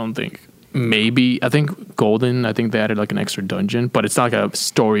 but I don't think. Maybe I think Golden. I think they added like an extra dungeon, but it's not like a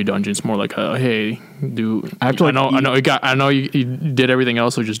story dungeon. It's more like a hey, I know you did everything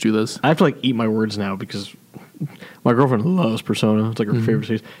else, so just do this. I have to like eat my words now because my girlfriend loves Persona. It's like her favorite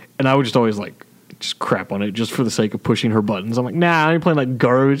series, and I would just always like just crap on it just for the sake of pushing her buttons. I'm like, nah, I ain't playing that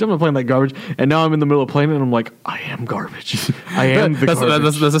garbage. I'm not playing that garbage. And now I'm in the middle of playing it, and I'm like, I am garbage. I am the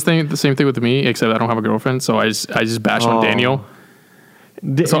garbage. That's the same thing with me, except I don't have a girlfriend, so I just bash on Daniel.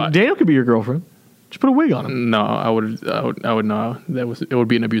 Daniel could be your girlfriend. Just put a wig on him. No, I would know. It would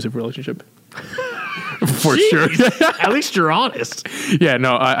be an abusive relationship. For sure. At least you're honest. Yeah,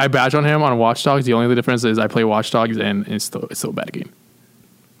 no, I bash on him on Watch Dogs. The only difference is I play Watch Dogs and it's still a bad game.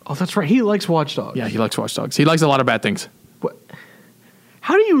 Oh, that's right. He likes Watch Dogs. Yeah, he likes Watch Dogs. He likes a lot of bad things. What?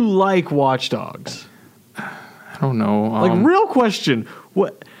 How do you like Watch Dogs? I don't know. Like, real question.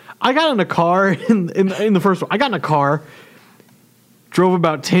 What? I got in a car in the first one. I got in a car, drove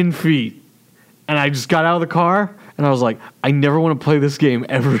about 10 feet, and I just got out of the car, and I was like, I never want to play this game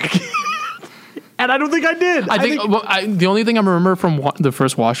ever again. And I don't think I did. I think the only thing I remember from the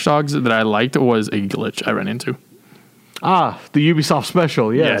first Watch Dogs that I liked was a glitch I ran into. Ah, the Ubisoft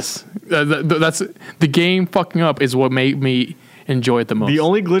special, yes. That's the game fucking up is what made me enjoy it the most. The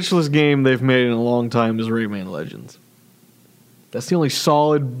only glitchless game they've made in a long time is Rayman Legends. That's the only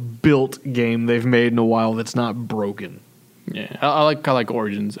solid built game they've made in a while that's not broken. Yeah, I like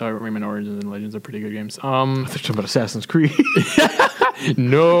Origins. Rayman Origins and Legends are pretty good games. I thought you were talking about Assassin's Creed.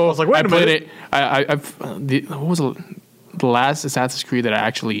 No, I was like, wait a minute. What was the last Assassin's Creed that I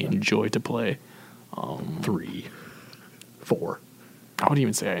actually enjoyed to play? 3, 4. I wouldn't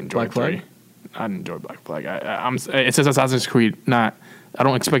even say I enjoyed Black Flag? 3. I didn't enjoy Black Flag. It says Assassin's Creed. I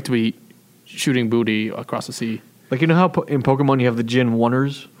don't expect to be shooting booty across the sea. Like, you know how in Pokemon you have the Gen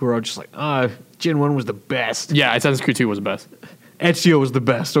 1ers who are just like, Gen 1 was the best. Yeah, Assassin's Creed 2 was the best. Ezio was the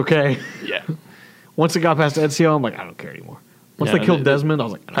best, okay? Yeah. Once it got past Ezio, I'm like, I don't care anymore. Once they killed Desmond, I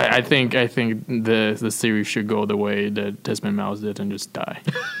was like, I think the series should go the way that Desmond Mouse did and just die.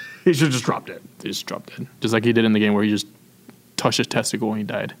 He should just drop dead. Just drop dead. Just like he did in the game where he just touched his testicle and he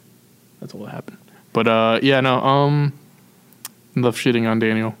died. That's all that happened. But love shitting on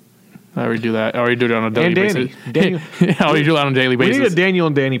Daniel. I already do that. I already do it on a daily basis. I already do that on a daily basis. We need a Daniel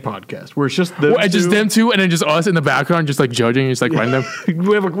and Danny podcast where it's just them them two, and then just us in the background, just like judging, just like random. we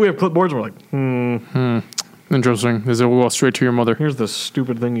have clipboards. And we're like, Interesting. This will go straight to your mother. Here's the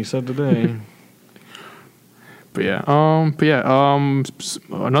stupid thing you said today. Another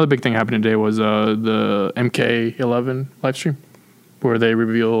big thing happening today was the MK11 live stream, where they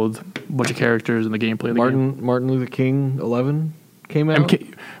revealed a bunch of characters and the gameplay of the game. Martin Luther King 11 came out?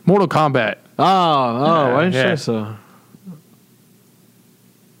 Mortal Kombat. Why didn't you say so?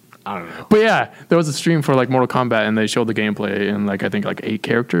 I don't know. But yeah, there was a stream for like Mortal Kombat, and they showed the gameplay and like I think like 8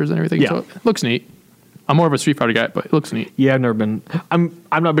 characters and everything. Yeah. So it looks neat. I'm more of a Street Fighter guy, but it looks neat. Yeah, I've never been. I'm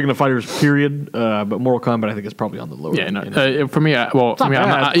not big into fighters, period. But Mortal Kombat, I think, is probably on the lower. Yeah, no. For me,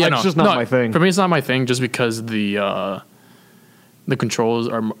 it's just not my thing. For me, it's not my thing, just because the controls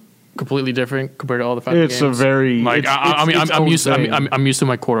are completely different compared to all the fighting games. It's a very like I'm used to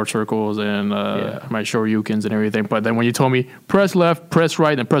my quarter circles and my Shoryukens and everything. But then when you told me press left, press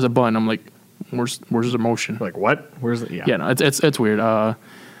right, and press a button, I'm like, where's the motion? Like what? Where's the Yeah, no, it's weird. But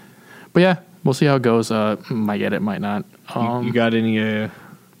yeah. We'll see how it goes. Might get it, might not. You got any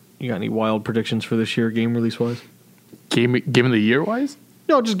wild predictions for this year, game release wise? Game of the year wise?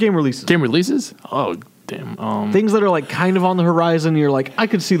 No, just game releases. Game releases? Oh, damn. Things that are like kind of on the horizon. You're like, I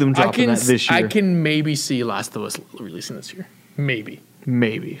could see them dropping that this year. I can maybe see Last of Us releasing this year. Maybe.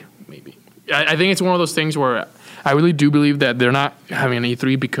 I think it's one of those things where I really do believe that they're not having an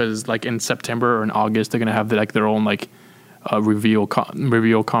E3 because like in September or in August they're gonna have their own like. Reveal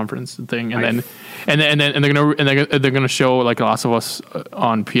conference thing, and they're gonna show like Last of Us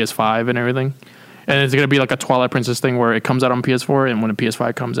on PS5 and everything, and it's gonna be like a Twilight Princess thing where it comes out on PS4, and when the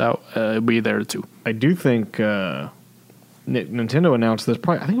PS5 comes out, it'll be there too. I do think Nintendo announced this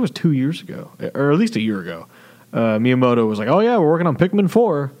I think it was 2 years ago, or at least a year ago. Miyamoto was like, "Oh yeah, we're working on Pikmin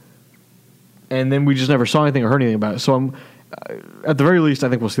 4," and then we just never saw anything or heard anything about it. So I'm at the very least, I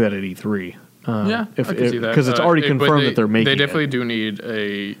think we'll see that at E3. I can see that because it's already confirmed that they're making it. They definitely do need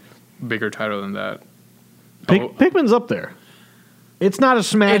a bigger title than that. Pikmin's up there. It's not a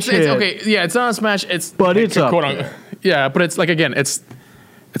smash hit. It's okay. Yeah, it's not a smash. It's up there. Yeah, but it's like again, it's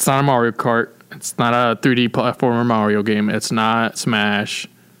not a Mario Kart. It's not a 3D platformer Mario game. It's not Smash.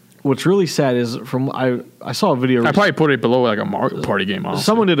 What's really sad is I saw a video. I probably put it below like a Mario Party game. Honestly.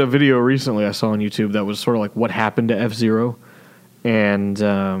 Someone did a video recently I saw on YouTube that was sort of like what happened to F-Zero, and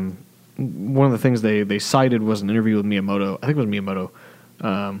one of the things they cited was an interview with Miyamoto. I think it was Miyamoto,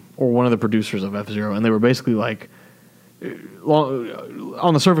 or one of the producers of F-Zero, and they were basically like,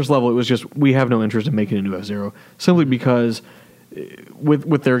 on the surface level, it was just, we have no interest in making a new F-Zero, simply because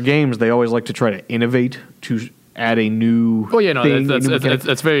with their games, they always like to try to innovate to add a new. Oh yeah, no, thing,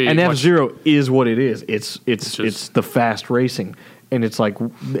 that's very. And F-Zero is what it is. It's the fast racing, and it's like,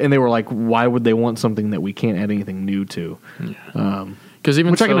 and they were like, why would they want something that we can't add anything new to? Yeah.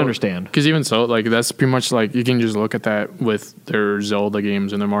 Which I can understand. Because even so, like that's pretty much like you can just look at that with their Zelda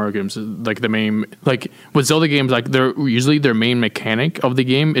games and their Mario games. Like the main, like with Zelda games, like usually their main mechanic of the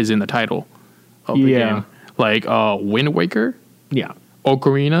game is in the title of the game. Like Wind Waker,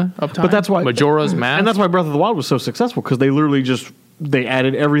 Ocarina of Time, but that's why Majora's Mask, and that's why Breath of the Wild was so successful, because they literally just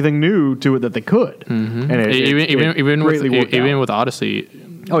added everything new to it that they could, and even with Odyssey.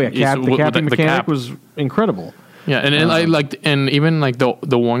 Oh yeah, the capping mechanic was incredible. Yeah, and even like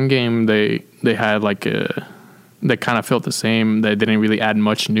the one game they had like that kind of felt the same. They didn't really add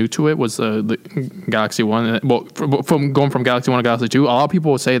much new to it. Was the Galaxy 1. Well, from going from Galaxy 1 to Galaxy 2, a lot of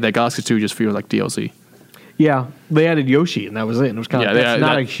people would say that Galaxy 2 just feels like DLC. Yeah, they added Yoshi, and that was it. And it was kind of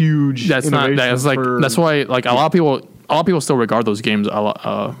not a huge. That's not. That's like that's why like a lot of people still regard those games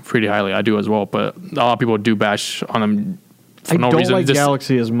pretty highly. I do as well, but a lot of people do bash on them for no reason. I don't like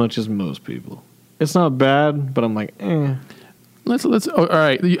Galaxy as much as most people. It's not bad, but I'm like, eh. Let's. All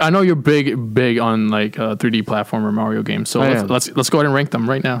right, I know you're big on like 3D platformer Mario games, so let's go ahead and rank them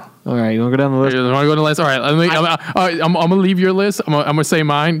right now. All right, you want to go down the list? You want to go down the list? All right, I'm gonna leave your list. I'm gonna say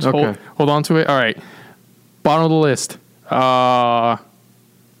mine. Okay. Hold on to it. All right, bottom of the list.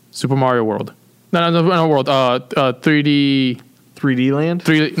 Super Mario World. No, World. 3D Land.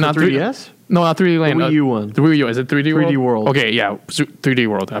 Not 3DS. No, not 3D Land. The Wii U one. The Wii U. Is it 3D World? 3D World. Okay, yeah. 3D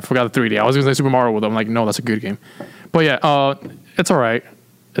World. I forgot the 3D. I was going to say Super Mario World. I'm like, no, that's a good game. But yeah, it's all right.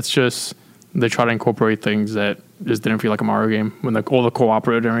 It's just they try to incorporate things that just didn't feel like a Mario game. When all the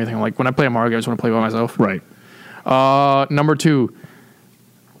cooperative and everything. Like when I play a Mario game, I just want to play by myself. Right. Number 2.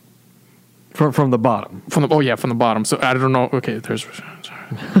 From the bottom. From the bottom. So I don't know. Okay, there's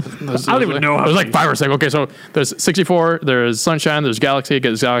I don't even know. There's like 5 or 6. Okay, so there's 64. There's Sunshine. There's Galaxy.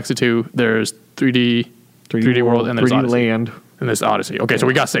 There's Galaxy 2. There's 3D World, and there's 3D Odyssey. Land, and there's Odyssey. Okay, so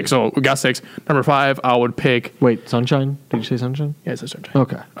we got 6. Number 5, I would pick. Wait, Sunshine? Did you say Sunshine? Yeah, it's Sunshine.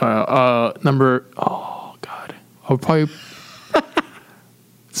 Okay. Oh God, I would probably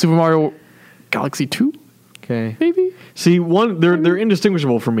Super Mario Galaxy 2. Okay. Maybe. See, they're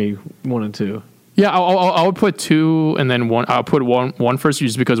indistinguishable for me. 1 and 2. Yeah, I would put 2 and then 1. I'll put one first,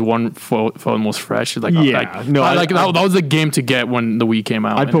 just because 1 felt most fresh. Like, that was the game to get when the Wii came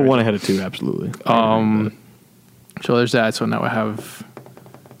out. I'd put 1 ahead of 2, absolutely. So there's that. So now I have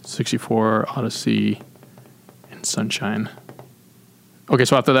 64, Odyssey, and Sunshine. Okay,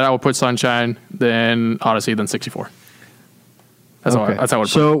 so after that, I will put Sunshine, then Odyssey, then 64. That's how I would put it.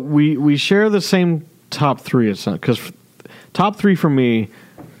 So we share the same top 3, because top 3 for me.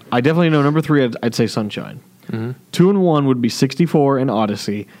 I definitely know number 3. I'd say Sunshine. Mm-hmm. 2 and 1 would be 64 and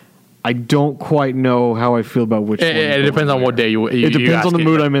Odyssey. I don't quite know how I feel about which one. It depends on what day you. It depends on the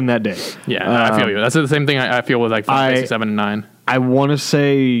mood I'm in that day. Yeah, I feel you. That's the same thing I feel with like 5, 6, 7, and 9. I want to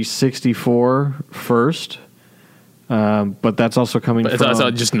say 64 first, but that's also coming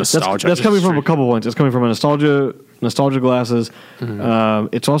from just nostalgia. That's coming from a couple points. It's coming from a nostalgia glasses. Mm-hmm.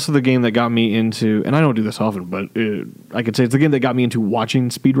 It's also the game that got me into, and I don't do this often, but I could say it's the game that got me into watching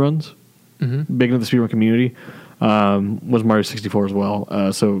speedruns. Mm-hmm. Big into the speedrun community. Was Mario 64 as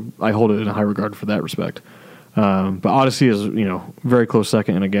well. So I hold it in a high regard for that respect. But Odyssey is, very close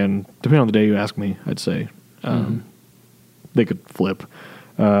second. And again, depending on the day you ask me, I'd say they could flip.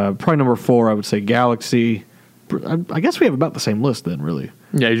 Probably number 4, I would say Galaxy. I guess we have about the same list then, really.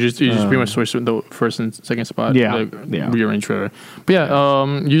 Yeah, you just pretty much switch the first and second spot. Yeah. Rearrange for. But yeah,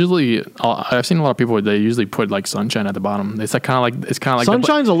 usually I've seen a lot of people. They usually put like Sunshine at the bottom. It's kind of like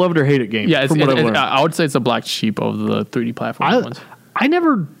Sunshine's a love it or hate it game. Yeah, I would say it's the black sheep of the 3D platform ones. I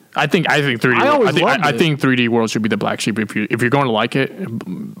think 3D. I think 3D World should be the black sheep. If you're going to like it,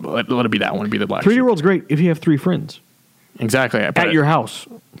 let it be that one. Be the black. 3D World's great if you have 3 friends. Exactly. At your house.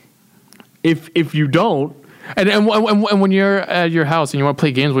 If you don't. And when you're at your house and you want to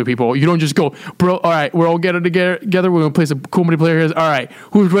play games with people, you don't just go, bro, all right, we're all getting together, we're going to play some cool multiplayer games. All right,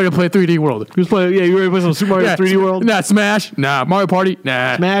 who's ready to play 3D World? You ready to play some Super Mario 3D World? Nah, Smash? Nah, Mario Party?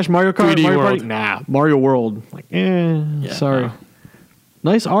 Nah. Smash, Mario Kart, 3D Mario World. Party? Nah, Mario World. Like, sorry. No.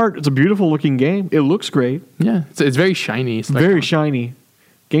 Nice art. It's a beautiful looking game. It looks great. Yeah, it's very shiny. Very shiny.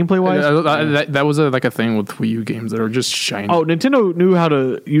 gameplay wise. That was like a thing with Wii U games that are just shiny. Oh, Nintendo knew how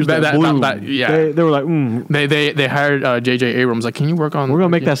to use that bloom. They were like, They hired J.J. Abrams. Like, can you work on? We're gonna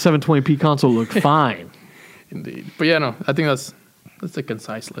make that 720p console look fine. Indeed, but yeah, no, I think that's a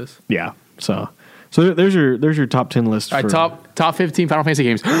concise list. Yeah. So there's your top 10 list. All right, top 15 Final Fantasy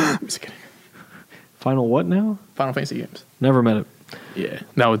games. I'm just kidding. Final what now? Final Fantasy games. Never met it. Yeah,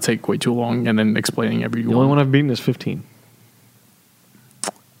 that would take way too long, and then explaining every The only one I've beaten is 15.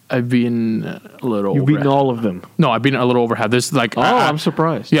 I've beaten a little. You've beaten all of them. No, I've beaten a little over half. There's like I'm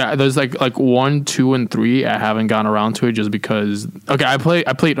surprised. Yeah, there's like 1, 2, and 3. I haven't gone around to it just because. Okay, I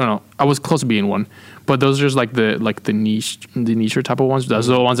played. No, I was close to being one, but those are just like the niche type of ones. Those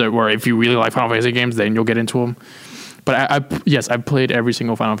are the ones that where if you really like Final Fantasy games, then you'll get into them. But I've played every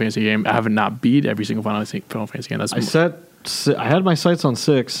single Final Fantasy game. I have not beat every single Final Fantasy game. I had my sights on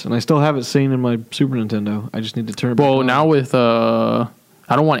 6, and I still have it seen in my Super Nintendo. I just need to turn it back on. Now with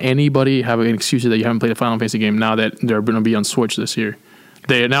I don't want anybody having an excuse that you haven't played a Final Fantasy game now that they're going to be on Switch this year.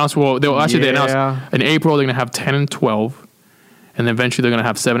 They announced, they announced in April they're going to have 10 and 12, and then eventually they're going to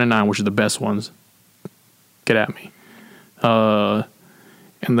have 7 and 9, which are the best ones. Get at me.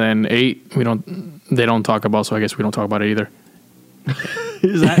 And then 8, they don't talk about, so I guess we don't talk about it either.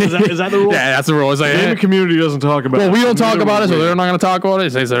 Is that the rule? Yeah, that's the rule. It's like, the community doesn't talk about it. Well, we don't talk about it, so they're not going to talk about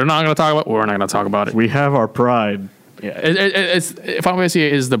it. They say they're not going to talk about it. We're not going to talk about it. We have our pride. Yeah, it's Final Fantasy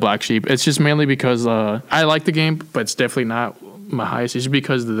is the black sheep. It's just mainly because I like the game, but it's definitely not my highest. It's just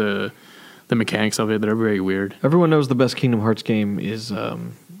because of the mechanics of it that are very weird. Everyone knows the best Kingdom Hearts game is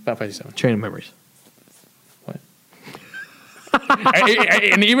Final Fantasy 7. Chain of Memories. What?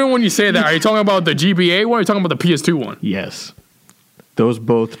 And even when you say that, are you talking about the GBA one or are you talking about the PS2 one? Yes. Those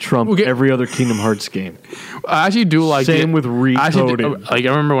both trump every other Kingdom Hearts game. I actually do like Same with recoding. I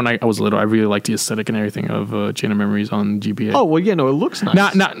remember when I was little, I really liked the aesthetic and everything of Chain of Memories on GBA. Oh, well, yeah, no, it looks nice.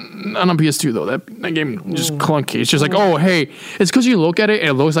 Not on PS2, though. That game just clunky. It's just like, oh, hey, it's because you look at it and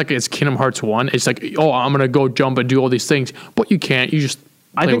it looks like it's Kingdom Hearts 1. It's like, oh, I'm going to go jump and do all these things. But you can't. You just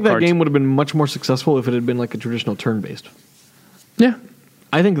I think that game would have been much more successful if it had been like a traditional turn-based. Yeah.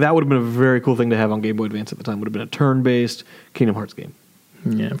 I think that would have been a very cool thing to have on Game Boy Advance at the time. Would have been a turn-based Kingdom Hearts game.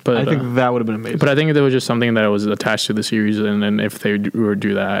 Yeah, but I think that would have been amazing. But I think there was just something that was attached to the series, and then if they were to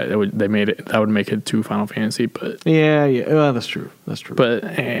do that, that would make it too Final Fantasy. But yeah, that's true. But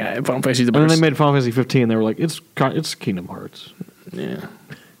Final Fantasy. And then they made Final Fantasy 15. They were like, it's Kingdom Hearts. Yeah,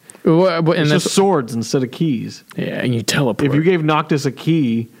 it's just swords instead of keys. Yeah, and you teleport. If you gave Noctis a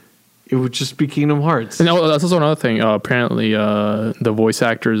key, it would just be Kingdom Hearts. And that's also another thing. Apparently, the voice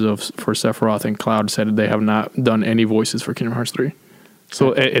actors for Sephiroth and Cloud said they have not done any voices for Kingdom Hearts 3.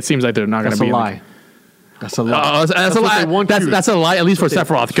 So it seems like they're not going to be. That's a lie. That's a lie. That's a lie, at least for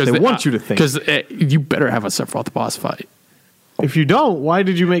Sephiroth, because they want you to think. Because you better have a Sephiroth boss fight. If you don't, why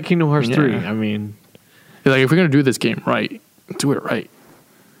did you make Kingdom Hearts 3? I mean, like if we're going to do this game right, do it right.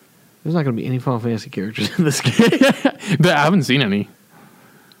 There's not going to be any Final Fantasy characters in this game. I haven't seen any.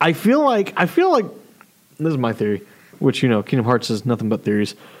 I feel like this is my theory, which Kingdom Hearts is nothing but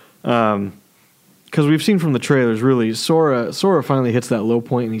theories. Because we've seen from the trailers, really, Sora finally hits that low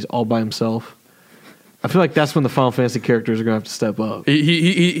point and he's all by himself. I feel like that's when the Final Fantasy characters are going to have to step up.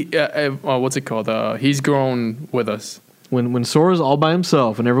 What's it called? He's grown with us. When Sora's all by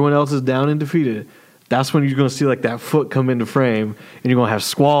himself and everyone else is down and defeated, that's when you're going to see like that foot come into frame, and you're going to have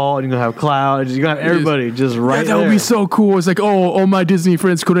Squall, and you're going to have Cloud, and you're going to have everybody just right there. That would be so cool. It's like, all my Disney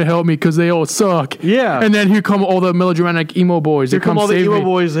friends couldn't help me because they all suck. Yeah. And then here come all the melodramatic emo boys. Here come all the emo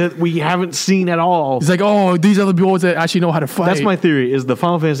boys that we haven't seen at all. It's like, these are the boys that actually know how to fight. That's my theory, is the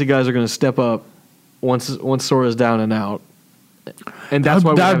Final Fantasy guys are going to step up once Sora's down and out. And that's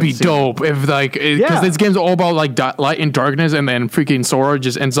why that'd be dope if because this game's all about like light and darkness, and then freaking Sora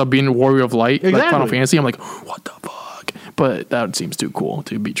just ends up being a warrior of light, like Final Fantasy. I'm like, what the fuck? But that seems too cool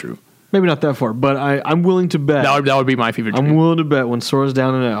to be true. Maybe not that far, but I'm willing to bet that would be my favorite. I'm willing to bet when Sora's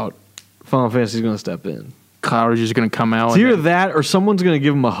down and out, Final Fantasy's going to step in. Cloud is just going to come out. It's either that or someone's going to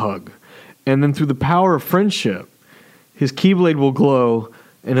give him a hug, and then through the power of friendship, his Keyblade will glow.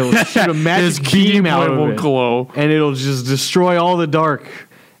 And it'll shoot a magic beam out of it, glow, and it'll just destroy all the dark,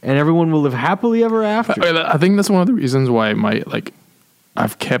 and everyone will live happily ever after. I think that's one of the reasons why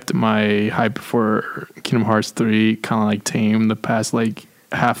I've kept my hype for Kingdom Hearts 3 kind of like tame the past like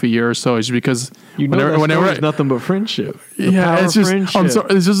half a year or so. Is because whenever it's nothing but friendship. It's just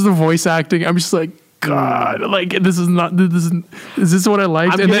it's just the voice acting. I'm just like, God, like this is this what I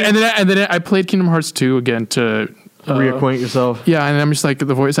liked? And then I played Kingdom Hearts 2 again to reacquaint yourself. Yeah, and I'm just like the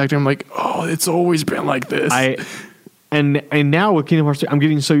voice acting. I'm like, it's always been like this. And now with Kingdom Hearts 2, I'm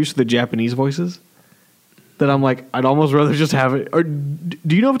getting so used to the Japanese voices that I'm like, I'd almost rather just have it. Or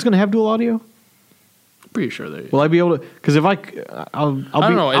do you know if it's going to have dual audio? Pretty sure they. Will I be able to? Because if I'll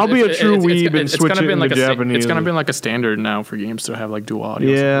be a true weeb and switch it into Japanese. It's gonna be like a standard now for games to have like dual audio.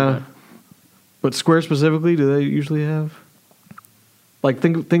 Yeah, but Square specifically, do they usually have? Like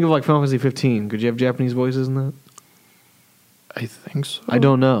think of like Final Fantasy 15. Could you have Japanese voices in that? I think so. I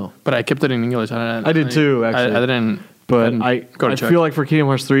don't know, but I kept it in English. I did too. Actually, I didn't. But I feel like for Kingdom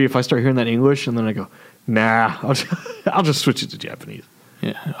Hearts 3, if I start hearing that English and then I go, nah, I'll just switch it to Japanese.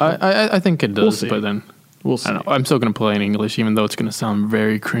 Yeah, I think it does, We'll but then. We'll see. I don't know. I'm still going to play in English, even though it's going to sound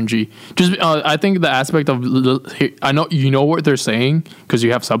very cringy. Just, I think the aspect of, I know you know what they're saying because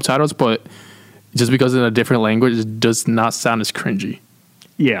you have subtitles, but just because in a different language, it does not sound as cringy.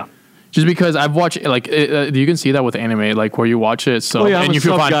 Yeah. Just because I've watched, like, you can see that with anime, like where you watch it, so yeah, and you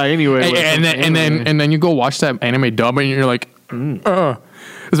feel fine. Guy anyway, and then you go watch that anime dub, and you're like,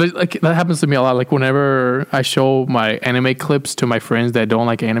 It's like that happens to me a lot. Like whenever I show my anime clips to my friends that don't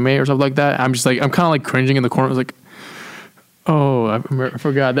like anime or something like that, I'm just like, I'm kind of like cringing in the corner. I was like, oh, I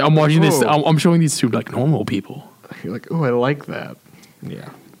forgot that I'm watching this. I'm showing these to like normal people. You're like, oh, I like that. Yeah,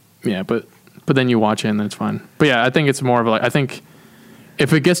 but then you watch it and then it's fine. But yeah, I think it's more of like, I think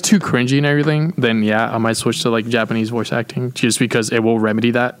if it gets too cringy and everything, then yeah, I might switch to like Japanese voice acting just because it will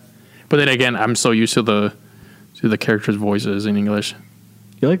remedy that. But then again, I'm so used to the characters' voices in English.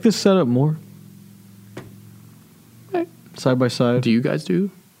 You like this setup more? Side by side? Do you guys do?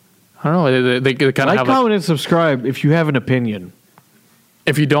 I don't know. They kind of have comment, and subscribe if you have an opinion.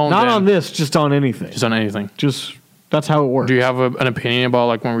 If you don't, not on this, just on anything. Just on anything. Just that's how it works. Do you have an opinion about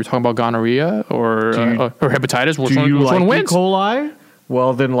like when we're talking about gonorrhea or hepatitis? Which one wins? E. coli?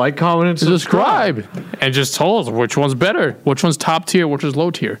 Well, then like, comment, and subscribe. And just tell us which one's better, which one's top tier, which is low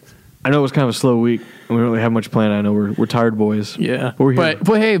tier. I know it was kind of a slow week, and we don't really have much planned. I know we're tired boys. Yeah, but we're here.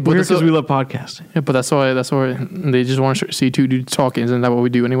 But hey, we're here because we love podcasting. Yeah, but that's why they just want to see two dudes talking. Isn't that what we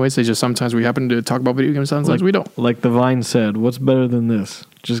do anyways? They just sometimes we happen to talk about video games, sometimes we don't. Like the Vine said, what's better than this?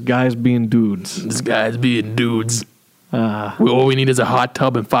 Just guys being dudes. Just guys being dudes. All we need is a hot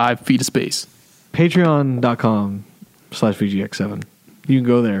tub and 5 feet of space. Patreon.com/VGX7. You can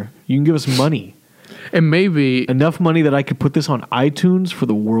go there. You can give us money. And maybe enough money that I could put this on iTunes for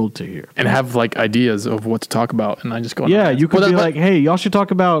the world to hear. And have like ideas of what to talk about. And I just go, you could be like, hey, y'all should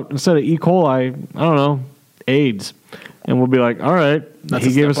talk about, instead of E. coli, I don't know, AIDS. And we'll be like, all right.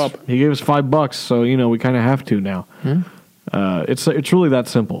 He gave us $5, so we kind of have to now. It's really that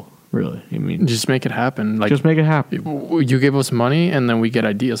simple, really. I mean, just make it happen. Like, just make it happen. You give us money, and then we get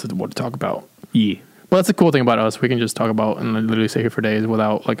ideas of what to talk about. Yeah. Well, that's the cool thing about us. We can just talk about and literally stay here for days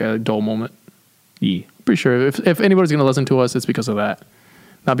without like a dull moment. Yeah. Pretty sure if anybody's going to listen to us, it's because of that.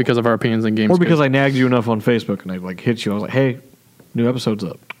 Not because of our opinions in games. Or because I nagged you enough on Facebook and I like hit you. I was like, hey, new episode's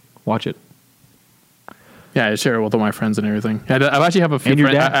up. Watch it. Yeah, I share it with all my friends and everything. I actually have a few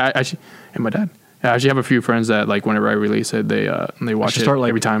friends. And my dad. I actually have a few friends that like whenever I release it, they watch it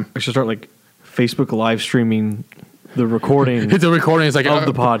every time. I should start like Facebook live streaming the recording. The recording is like of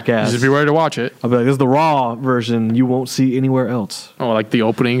the podcast. Just be ready to watch it. I'll be like, this is the raw version you won't see anywhere else. Oh, like the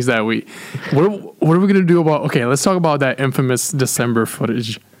openings that we. What are we gonna do about? Okay, let's talk about that infamous December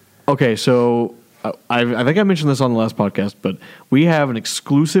footage. Okay, so I think I mentioned this on the last podcast, but we have an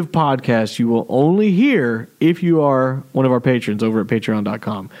exclusive podcast you will only hear if you are one of our patrons over at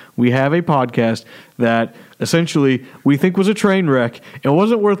patreon.com. We have a podcast that essentially we think was a train wreck. It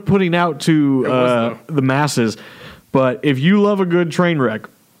wasn't worth putting out to the masses. But if you love a good train wreck,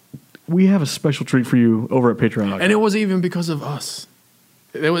 we have a special treat for you over at Patreon. And it wasn't even because of us.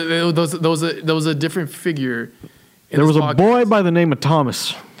 There was a different figure. There was a boy by the name of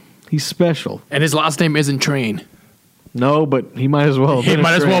Thomas. He's special. And his last name isn't Train. No, but he might as well have been. He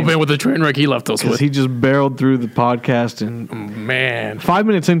might as well have been with the train wreck he left us with. He just barreled through the podcast and... Man. 5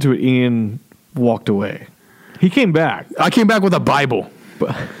 minutes into it, Ian walked away. He came back. I came back with a Bible.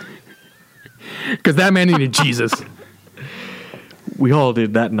 Because that man needed Jesus. We all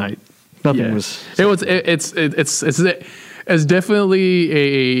did that night. Nothing was. It's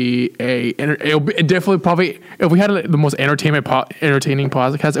definitely it'll definitely probably if we had the most entertaining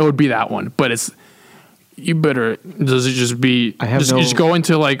podcast, it would be that one. But you better just be. Just go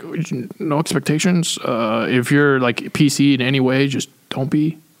into like no expectations. If you're like PC in any way, just don't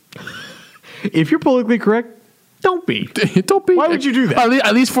be. If you're politically correct, don't be. Don't be. Why would you do that?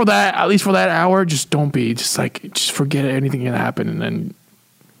 At least for that hour, just don't be. Just forget anything can happen, and then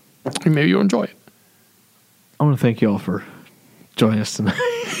maybe you'll enjoy it. I want to thank you all for joining us tonight.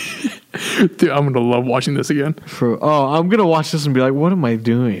 Dude, I'm gonna love watching this again. I'm gonna watch this and be like, "What am I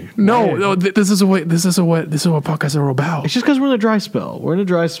doing?" No, this is what podcasts are about. It's just because we're in a dry spell.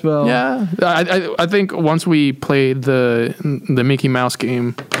 Yeah, I think once we played the Mickey Mouse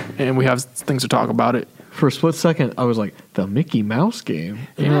game and we have things to talk about it. For a split second, I was like, the Mickey Mouse game?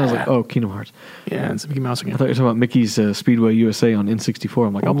 And then I was like, oh, Kingdom Hearts. Yeah, it's a Mickey Mouse game. I thought you were talking about Mickey's Speedway USA on N64.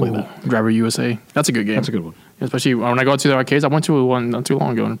 I'm like, I'll play that. Driver USA. That's a good game. That's a good one. Especially when I go to the arcades. I went to one not too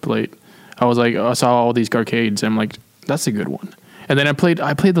long ago and played. I was like, I saw all these arcades, and I'm like, that's a good one. And then I played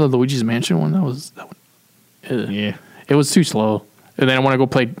the Luigi's Mansion one. That one. Yeah. It was too slow. And then I want to go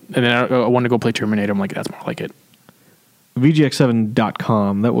play Terminator. I'm like, that's more like it.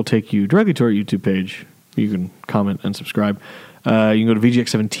 VGX7.com. That will take you directly to our YouTube page. You can comment and subscribe. You can go to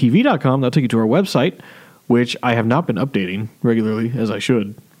VGX7TV.com. That'll take you to our website, which I have not been updating regularly as I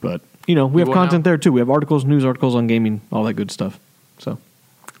should. But, we have content there too. We have articles, news articles on gaming, all that good stuff. So,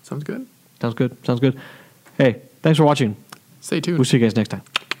 Sounds good. Sounds good. Hey, thanks for watching. Stay tuned. We'll see you guys next time.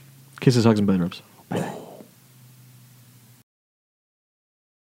 Kisses, hugs, and belly rubs.